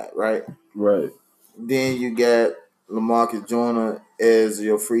outside, right? Right. Then you got LaMarcus Joyner as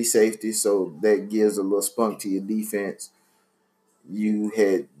your free safety, so that gives a little spunk to your defense. You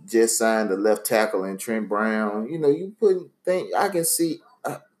had just signed a left tackle in Trent Brown. You know, you put things. I can see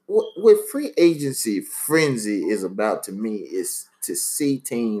what free agency frenzy is about to me is to see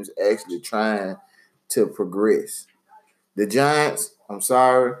teams actually trying to progress. The Giants, I'm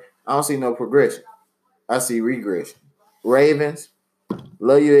sorry, I don't see no progression. I see regression. Ravens,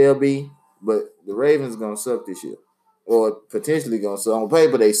 love you, LB, but the Ravens gonna suck this year, or potentially gonna suck. On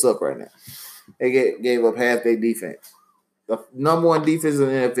paper, they suck right now. They gave up half their defense. The number one defense in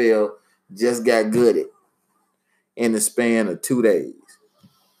the NFL just got gutted in the span of 2 days.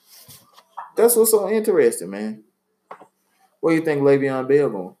 That's what's so interesting, man. Where you think Le'Veon Bell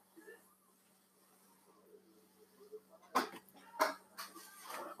going?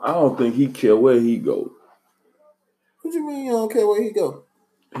 I don't think he care where he go. What you mean you don't care where he go?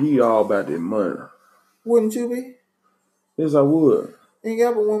 He all about that money. Wouldn't you be? Yes, I would. He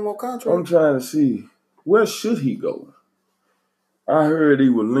got one more contract. I'm trying to see where should he go. I heard he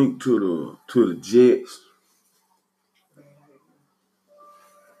was linked to the Jets.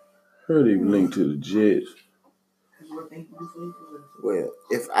 Heard he was linked to the Jets. Well,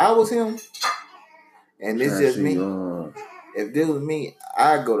 if I was him, and it's just me, if this was me,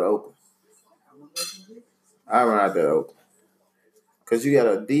 I'd go to Oakland. I'd run out there to Oakland. Because you got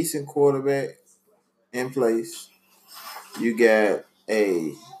a decent quarterback in place. You got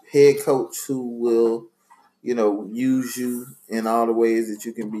a head coach who will, you know, use you in all the ways that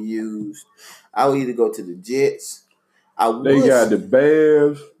you can be used. I would either go to the Jets. They got the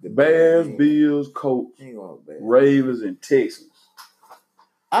Bears, Bills, Colts, Ravens, and Texans.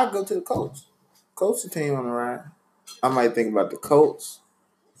 I'd go to the Colts. Colts the team on the ride. I might think about the Colts,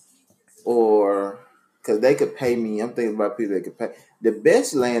 or because they could pay me. I'm thinking about people that could pay. The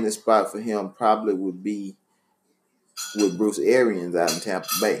best landing spot for him probably would be with Bruce Arians out in Tampa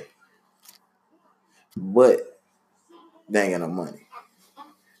Bay. But they ain't got no money.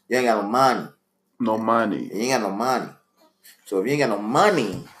 You ain't got no money. No money. You ain't got no money. So if you ain't got no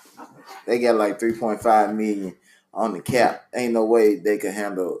money, they got like $3.5 million on the cap. Ain't no way they could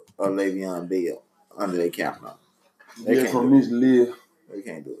handle a Le'Veon Bell under their cap now. They from this list. They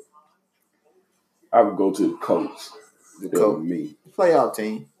can't do it. I would go to the Colts. The Colts. Me. Playoff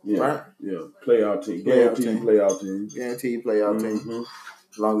team. Yeah. Right? Yeah. Playoff team. Guaranteed playoff team. Guaranteed playoff team.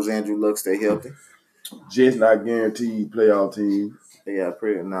 As long as Andrew Luck stay healthy. Jets not guaranteed playoff team. Yeah,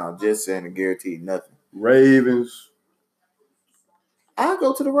 Jets ain't guaranteed nothing. Ravens. I'll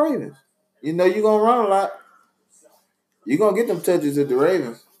go to the Ravens. You know you're gonna run a lot. You're gonna get them touches at the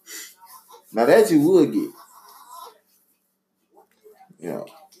Ravens. Now that you would get. You know.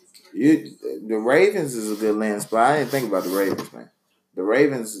 The Ravens is a good landing spot. I didn't think about the Ravens, man. The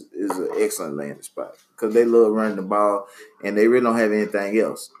Ravens is an excellent landing spot because they love running the ball and they really don't have anything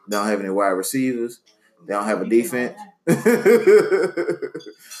else. They don't have any wide receivers. They don't have a defense.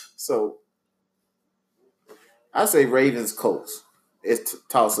 So I say Ravens, Colts. It's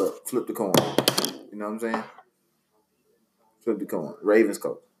toss up, flip the coin. You know what I'm saying? Flip the coin. Ravens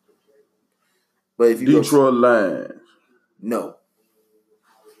coach. But if you Detroit Lions. No.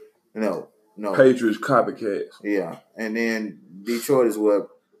 Patriots copycats. Yeah. And then Detroit is where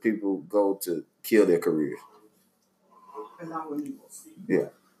people go to kill their careers. Yeah.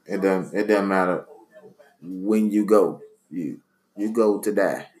 It doesn't matter when you go. You go to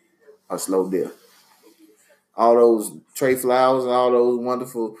die a slow death. All those Trey Flowers and all those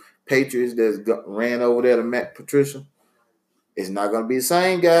wonderful Patriots that ran over there to Matt Patricia, it's not going to be the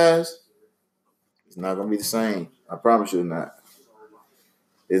same, guys. It's not going to be the same. I promise you it's not.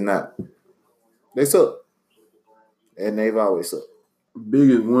 It's not. They suck. And they've always sucked.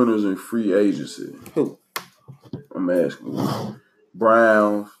 Biggest winners in free agency. Who? I'm asking you.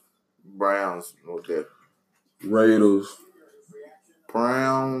 Browns. No doubt. Raiders.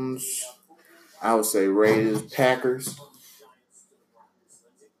 Browns. I would say Raiders. Packers.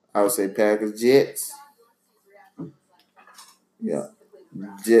 I would say Packers. Jets. Yeah.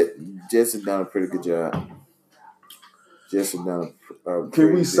 Jets have done a pretty good job. Jets have done a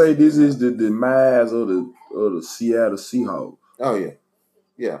Can we say this is the demise of the Seattle Seahawks? Oh yeah.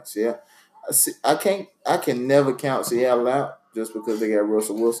 Yeah. See, I can never count Seattle out just because they got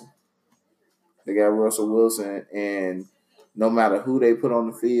Russell Wilson. They got Russell Wilson, and no matter who they put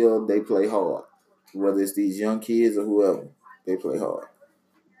on the field, they play hard. Whether it's these young kids or whoever, they play hard.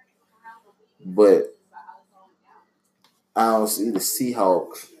 But I don't see the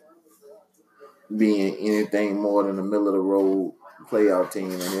Seahawks being anything more than a middle of the road playoff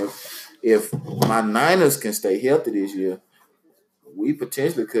team. And if my Niners can stay healthy this year, we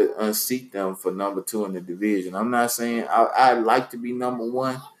potentially could unseat them for number 2 in the division. I'm not saying I'd like to be number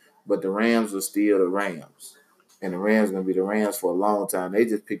 1, but the Rams are still the Rams. And the Rams are going to be the Rams for a long time. They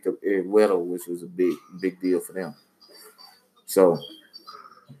just picked up Eric Weddle, which was a big deal for them. So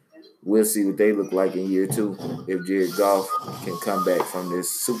we'll see what they look like in year 2 if Jared Goff can come back from this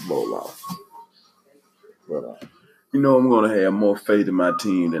Super Bowl loss. But I'm going to have more faith in my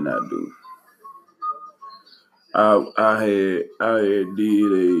team than I do. I had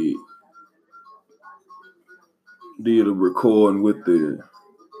did a recording with the,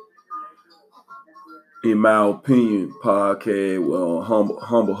 in my opinion, podcast with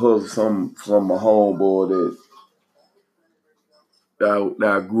Humble Hustle, some of my homeboy that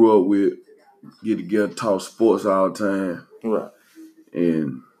I grew up with, get together, talk sports all the time. Right.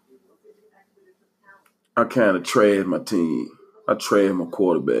 And I kind of trashed my team. I trashed my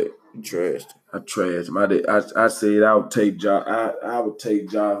quarterback. You trashed. I trashed him. I said I would take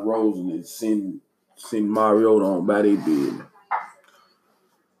Josh Rosen and send Mariota on by their business.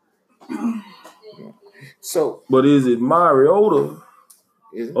 So, but is it Mariota,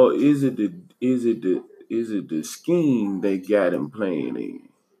 or is it the scheme they got him playing in?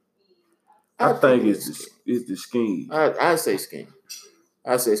 I think it's the scheme. I say scheme.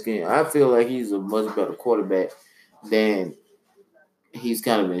 I feel like he's a much better quarterback than he's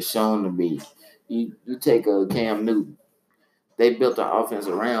kind of been shown to be. You take a Cam Newton. They built the offense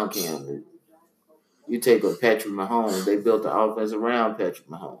around Cam Newton. You take a Patrick Mahomes. They built the offense around Patrick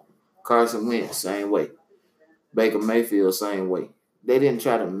Mahomes. Carson Wentz, same way. Baker Mayfield, same way. They didn't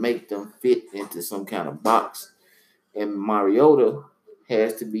try to make them fit into some kind of box. And Mariota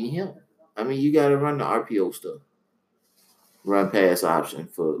has to be him. I mean, you got to run the RPO stuff. Run pass option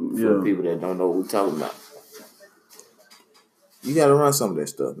for people that don't know what we're talking about. You got to run some of that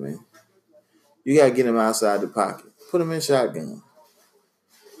stuff, man. You got to get him outside the pocket. Put him in shotgun.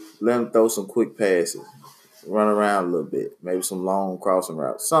 Let him throw some quick passes. Run around a little bit. Maybe some long crossing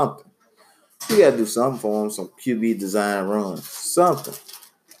routes. Something. You got to do something for him. Some QB design runs. Something.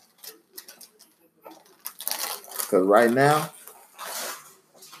 Because right now,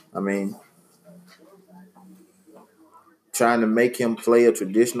 I mean, trying to make him play a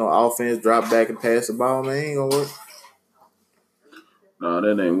traditional offense, drop back and pass the ball, man, ain't gonna work. No,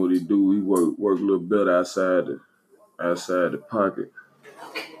 that ain't what he do. He work a little better outside the pocket.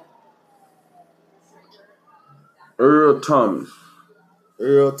 Earl Thomas.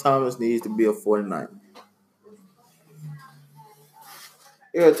 Earl Thomas needs to be a 49er.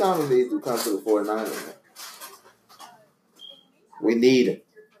 Earl Thomas needs to come to the 49ers, man. We need him.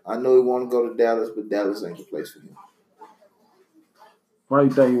 I know he want to go to Dallas, but Dallas ain't the place for him. Why you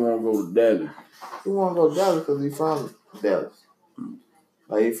think he want to go to Dallas? He want to go to Dallas because he's from Dallas.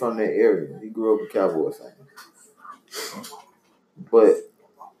 Like, he's from that area. He grew up a Cowboy fan. But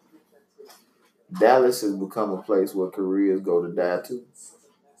Dallas has become a place where careers go to die too.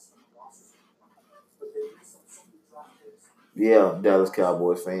 Yeah, Dallas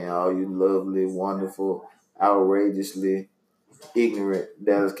Cowboys fan, all you lovely, wonderful, outrageously ignorant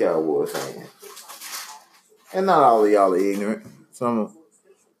Dallas Cowboys fan. And not all of y'all are ignorant.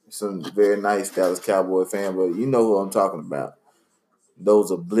 Some very nice Dallas Cowboy fan, but you know who I'm talking about.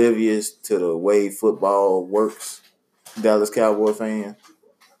 Those oblivious to the way football works Dallas Cowboy fan.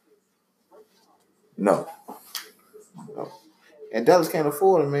 No. And Dallas can't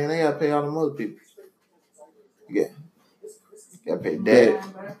afford it, man. They gotta pay all them other people. You gotta pay Dak.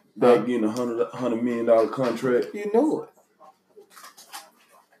 Dak getting $100 million contract. You know it.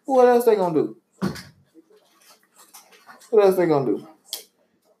 What else they gonna do? What else they gonna do?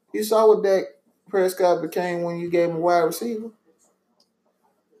 You saw what Dak Prescott became when you gave him a wide receiver?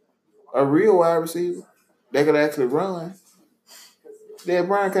 A real wide receiver that could actually run. Dad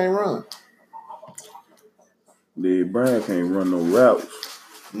Brown can't run. Dad Brown can't run no routes.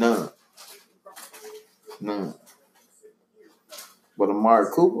 None. But Amari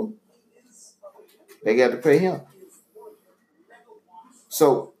Cooper, they got to pay him.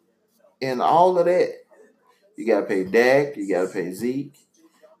 So, in all of that, you got to pay Dak, you got to pay Zeke,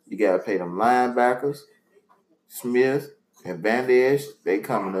 you got to pay them linebackers, Smith and Van Der Esch, they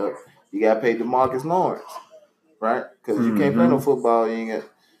coming up. You got to pay DeMarcus Lawrence, right? Because you can't play no football, you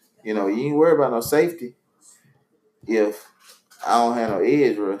ain't worried about no safety if I don't have no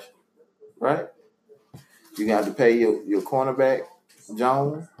edge rush, right? You got to pay your cornerback,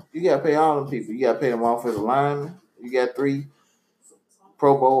 Jones. You got to pay all them people. You got to pay them offensive linemen. You got 3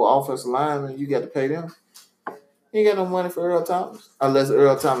 Pro Bowl offensive linemen. You got to pay them. You ain't got no money for Earl Thomas. Unless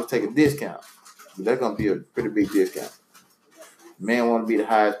Earl Thomas take a discount. But that's going to be a pretty big discount. Man want to be the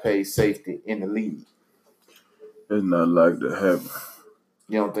highest paid safety in the league. It's not like that happen.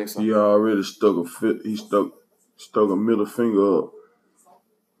 You don't think so? He already stuck a middle finger up.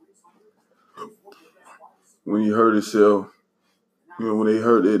 When he hurt himself, when they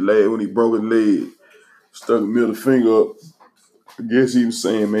hurt that leg, when he broke his leg, stuck a middle finger up. I guess he was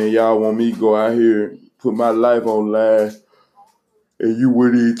saying, man, y'all want me to go out here, put my life on the line, and you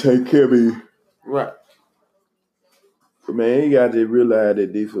wouldn't even take care of me. Right. But man, you got to realize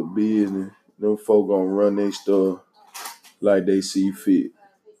that they for business. Them folk gonna run their stuff like they see fit.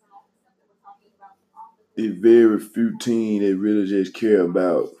 It's very few teams that really just care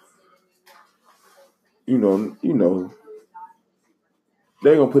about, they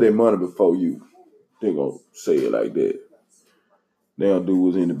gonna put their money before you. They gonna say it like that. They gonna do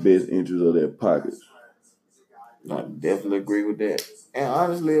what's in the best interest of their pockets. I definitely agree with that. And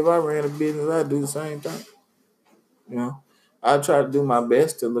honestly, if I ran a business, I'd do the same thing. I try to do my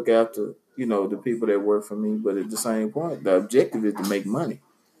best to look after, the people that work for me, but at the same point, the objective is to make money.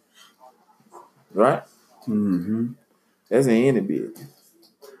 Right? Mm-hmm. That's in any business.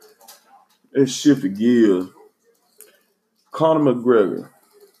 Let's shift the gears. Conor McGregor.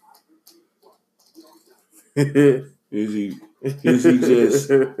 Is he just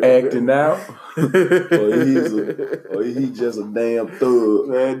acting out? or is he just a damn thug?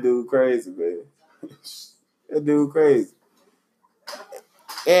 That dude crazy, man. That dude crazy.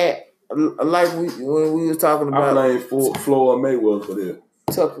 And like when we was talking about, I blame Floyd Mayweather for that.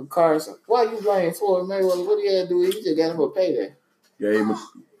 Tucker Carlson. Why you blame Floyd Mayweather? What he had to do? He just got him a payday. Yeah,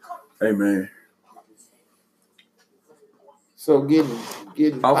 hey man. So getting.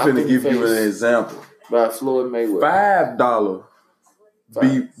 I'm finna give you an example. By Floyd Mayweather.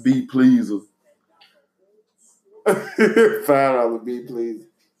 $5 be pleaser. $5 be pleaser.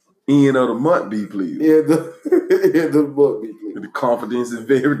 End of the month be pleaser. End of the month be pleaser. The confidence is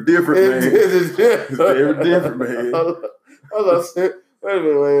very different, man. It's very different, man. Hold on. Wait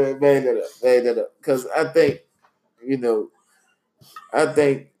a minute. Made that up. Because I think,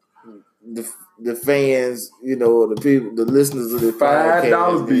 the fans, the people, the listeners of the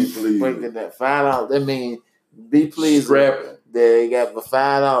 $5 be pleased. Breaking that $5. That means be pleased. Scrapping. They got for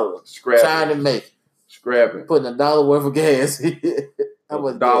 $5. Scrapping. Trying to make it. Scrapping. Putting $1 worth of gas. How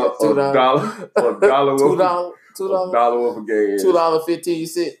much gas? $2. $2. $2 worth of gas.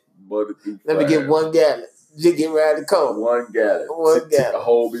 $2.15. Let me get 1 gallon. Just get right to coke. 1 gallon. 1 gallon. A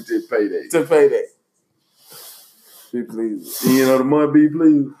whole bitch to payday. To payday. Be pleased. End of the month, be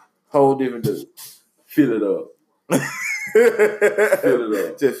pleased. Whole different dude. Fill it up. Fill it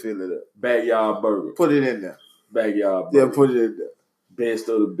up. Just fill it up. Backyard burger. Put it in there. Backyard burger. Yeah, put it in there. Best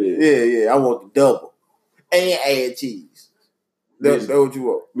of the best. Yeah. I want the double. And add cheese. That's what you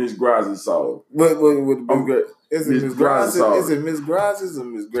want. Miss Grazi sauce. What the Grazi? Is it Miss Grazi? sauce. Is it Miss Grazi's or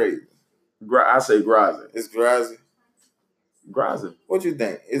Miss Grazi? I say Grazi. It's Grazi. Grazi. What you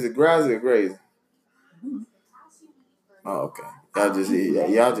think? Is it Grazi or Grazi? Oh, okay. Y'all just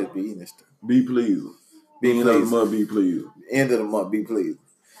be eating this stuff. Be pleased. End of the month, be pleased. End of the month, be pleased.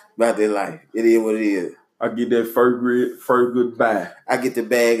 About their life. It is what it is. I get that first goodbye. I get the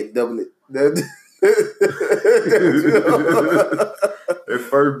bag and double it. That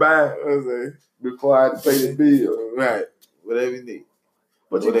first buy before I pay the bill. Right. Whatever you need.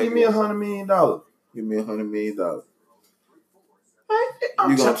 But you give me $100 million. Give me $100 million.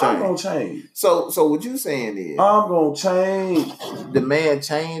 I'm gonna change. So what you saying is I'm gonna change. The man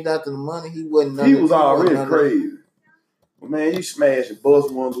changed after the money. He wasn't. He was already crazy. But man, you smashing bus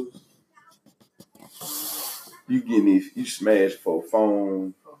windows. You smash for a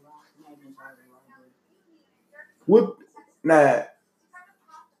phone. What now?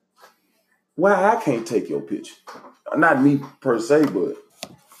 Why I can't take your picture? Not me per se, but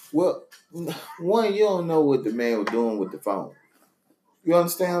one, you don't know what the man was doing with the phone. You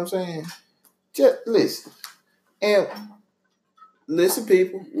understand what I'm saying? Just listen. And listen,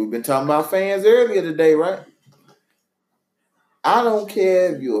 people, we've been talking about fans earlier today, right? I don't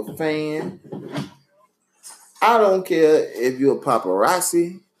care if you're a fan. I don't care if you're a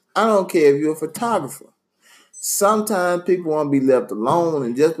paparazzi. I don't care if you're a photographer. Sometimes people want to be left alone,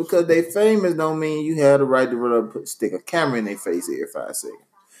 and just because they famous don't mean you have the right to run up, stick a camera in their face every 5 seconds.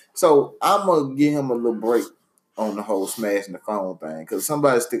 So I'm going to give him a little break on the whole smashing the phone thing. Because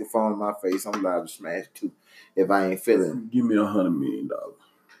somebody stick a phone in my face, I'm liable to smash too if I ain't feeling it. Give me $100 million.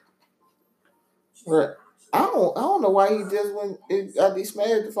 Right. I don't know why he just went after he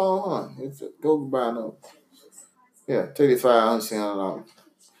smashed the phone, huh? Go buy no. Yeah, $3,500.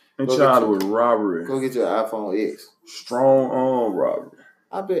 And charged with robbery. Go get your iPhone X. Strong arm robbery.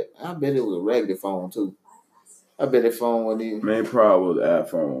 I bet it was a regular phone too. I bet that phone wasn't even. Man, probably was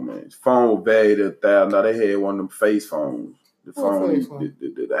an iPhone, man. Phone was valued at $1,000. Now they had one of them face phones. The phone,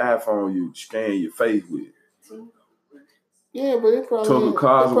 the iPhone you scan your face with. Yeah, but it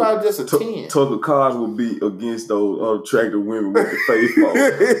probably just a 10. Tucker Carlson would be against those unattractive women with the face phone.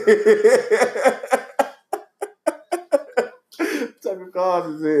 Tucker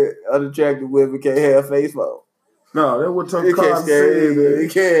Carlson said unattractive women can't have face phone. No, that's what Tucker Carlson said. You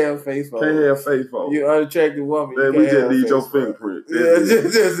can't have face phone. Can't have face phone. You unattractive woman. Man, we just need your fingerprint. Yeah,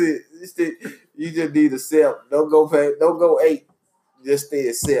 just it. You just need a self. Don't go 8. Just stay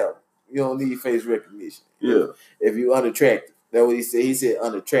at self. You don't need face recognition. Yeah. If you unattractive. That's what he said. He said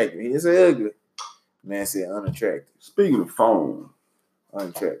unattractive. He didn't say ugly. Man said unattractive. Speaking of phone.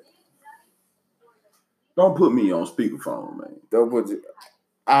 Unattractive. Don't put me on speakerphone, man.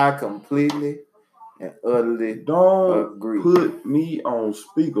 I completely and utterly don't agree. Put me on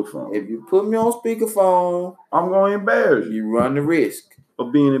speakerphone. If you put me on speakerphone, I'm going to embarrass you. You run the risk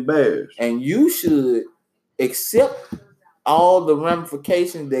of being embarrassed. And you should accept all the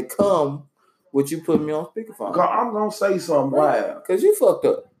ramifications that come with you putting me on speakerphone. I'm going to say something wild. Because you fucked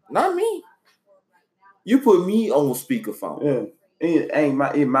up. Not me. You put me on speakerphone. Yeah. It ain't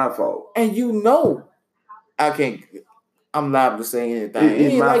my fault. And you know I'm liable to say anything. It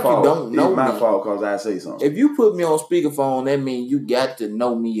ain't my like fault. You don't know it's my me. fault because I say something. If you put me on speakerphone, that means you got to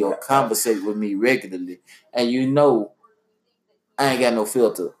know me or conversate with me regularly. And you know I ain't got no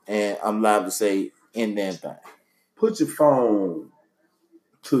filter. And I'm liable to say any damn thing. Put your phone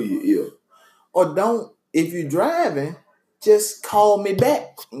to your ear. Or don't, if you're driving, just call me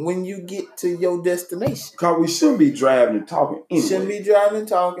back when you get to your destination. Because we shouldn't be driving and talking anyway. Shouldn't be driving and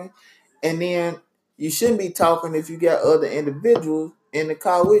talking. And then you shouldn't be talking if you got other individuals in the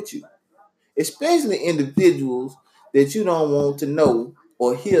car with you. Especially individuals that you don't want to know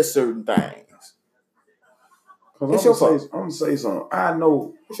or hear certain things. I'm going to say something. I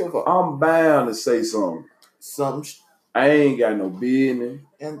know I'm bound to say something. I ain't got no business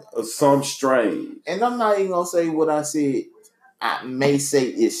or something strange. And I'm not even going to say what I said. I may say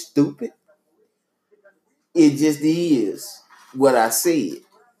is stupid. It just is what I said.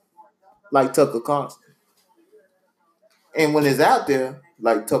 Like Tucker Carlson. And when it's out there,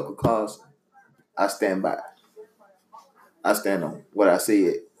 like Tucker Carlson, I stand by it. I stand on what I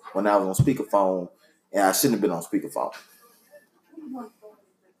said when I was on speakerphone, and I shouldn't have been on speakerphone.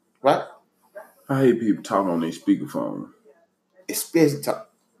 Right? I hate people talking on their speakerphone. Especially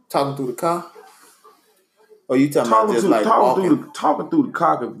talking through the car. Or you talking about just like walking? Talking through the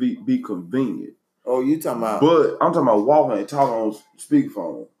car could be convenient. Oh, you talking about? But I'm talking about walking and talking on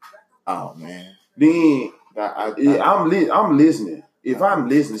speakerphone. Oh man. Then I'm listening. If I'm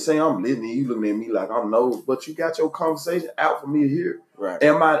listening, say I'm listening, you looking at me like I'm no, but you got your conversation out for me to hear. Right.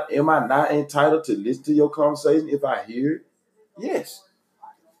 Am I not entitled to listen to your conversation if I hear it? Yes.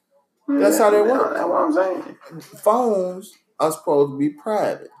 That's how that works. That's what I'm saying. Phones are supposed to be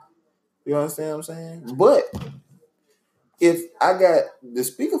private. You understand what I'm saying? But if I got the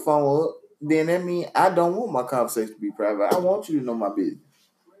speakerphone up, then that means I don't want my conversation to be private. I want you to know my business.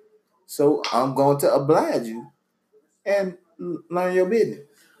 So I'm going to oblige you and learn your business.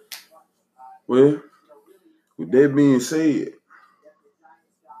 Well, with that being said,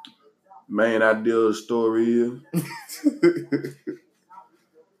 main idea of the story is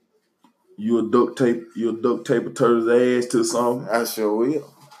you'll duct tape a turtle's ass to something. I sure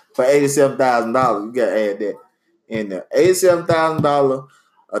will. For $87,000, you gotta add that in there. $87,000,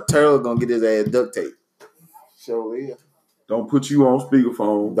 a turtle gonna get his ass duct tape. Sure will. Don't put you on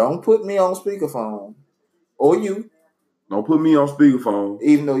speakerphone. Don't put me on speakerphone. Or you. Don't put me on speakerphone.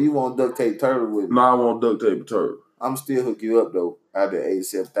 Even though you want duct tape turtle with me. No, I want duct tape a turtle. I'm still hook you up though. Out there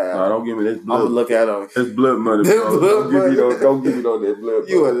 $87,000. No, don't give me that blood. I'm gonna look at it. That's blood money. Don't give me no that blood.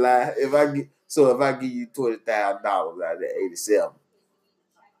 You a lie. If I give you $20,000 out of that 87,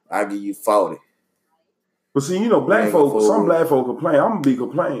 I give you 40. But see, some black folk complain. I'm gonna be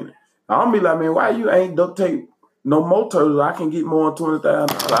complaining. I'm gonna be like, man, why you ain't duct tape no more turtles? I can get more than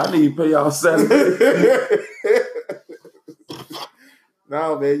 $20,000. I need to pay y'all salary.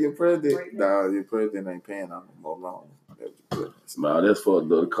 No, man, your president ain't paying on no more loan. Nah, that's for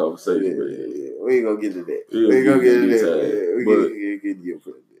another conversation. Yeah. We ain't gonna get to that. We ain't gonna get to that. We get your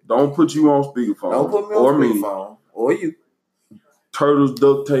president. Don't put you on speakerphone. Don't put me on speakerphone. Or you. Turtles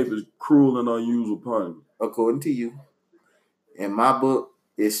duct tape is cruel and unusual punishment. According to you. In my book,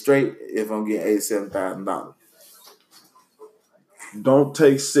 it's straight if I'm getting $87,000. Don't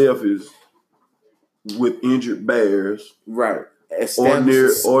take selfies with injured bears. Right. Or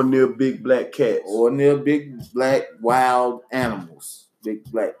near big black cats. Or near big black wild animals. Big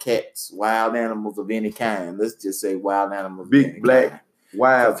black cats. Wild animals of any kind. Let's just say wild animals big of any black kind.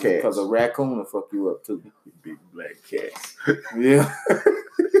 Wild cats. Because a raccoon will fuck you up too. Big black cats. Yeah.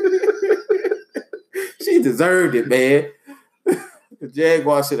 She deserved it, man. The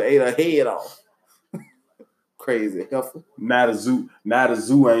jaguar should have ate her head off. Crazy heifer. Not a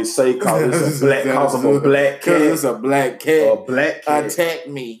zoo ain't safe because it's a black cat. Because it's a black cat. A black cat attacked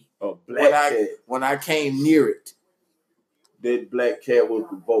me. A black cat. When I came near it. That black cat was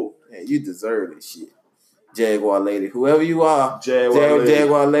provoked. Man, you deserve this shit. Jaguar lady. Whoever you are.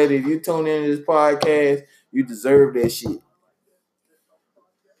 Jaguar lady. If you tune into this podcast, you deserve that shit.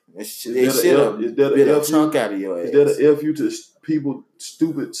 They should have bit a chunk out of your ass. Is that an F you to people,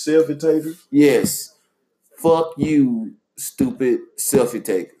 stupid selfie takers? Yes. Fuck you, stupid selfie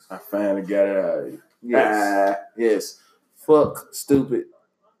takers. I finally got it out of you. Yes. Yes. Fuck stupid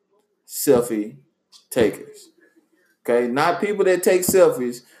selfie takers. Okay? Not people that take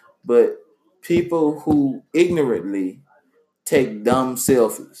selfies, but people who ignorantly take dumb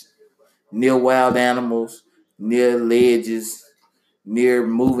selfies. Near wild animals, near ledges, near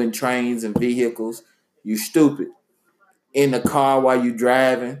moving trains and vehicles. You stupid. In the car while you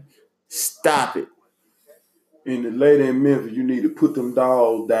driving, stop it. In the lady in Memphis, you need to put them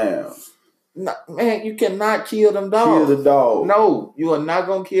dogs down. No, man, you cannot kill them dogs. Kill the dog. No, you are not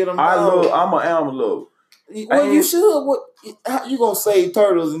gonna kill them dogs. I'm an animal lover. Well, you should. What? How you gonna save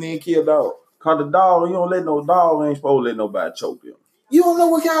turtles and then kill dogs? Cause the dog, you don't let no dog ain't supposed to let nobody choke him. You don't know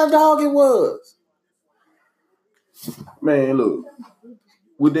what kind of dog it was. Man, look.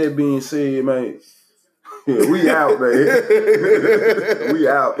 With that being said, man, we out, man. We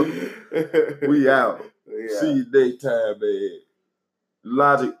out. We out. Yeah. See you daytime, man.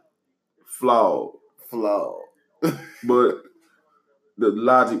 Logic flawed. But the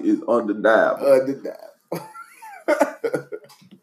logic is undeniable.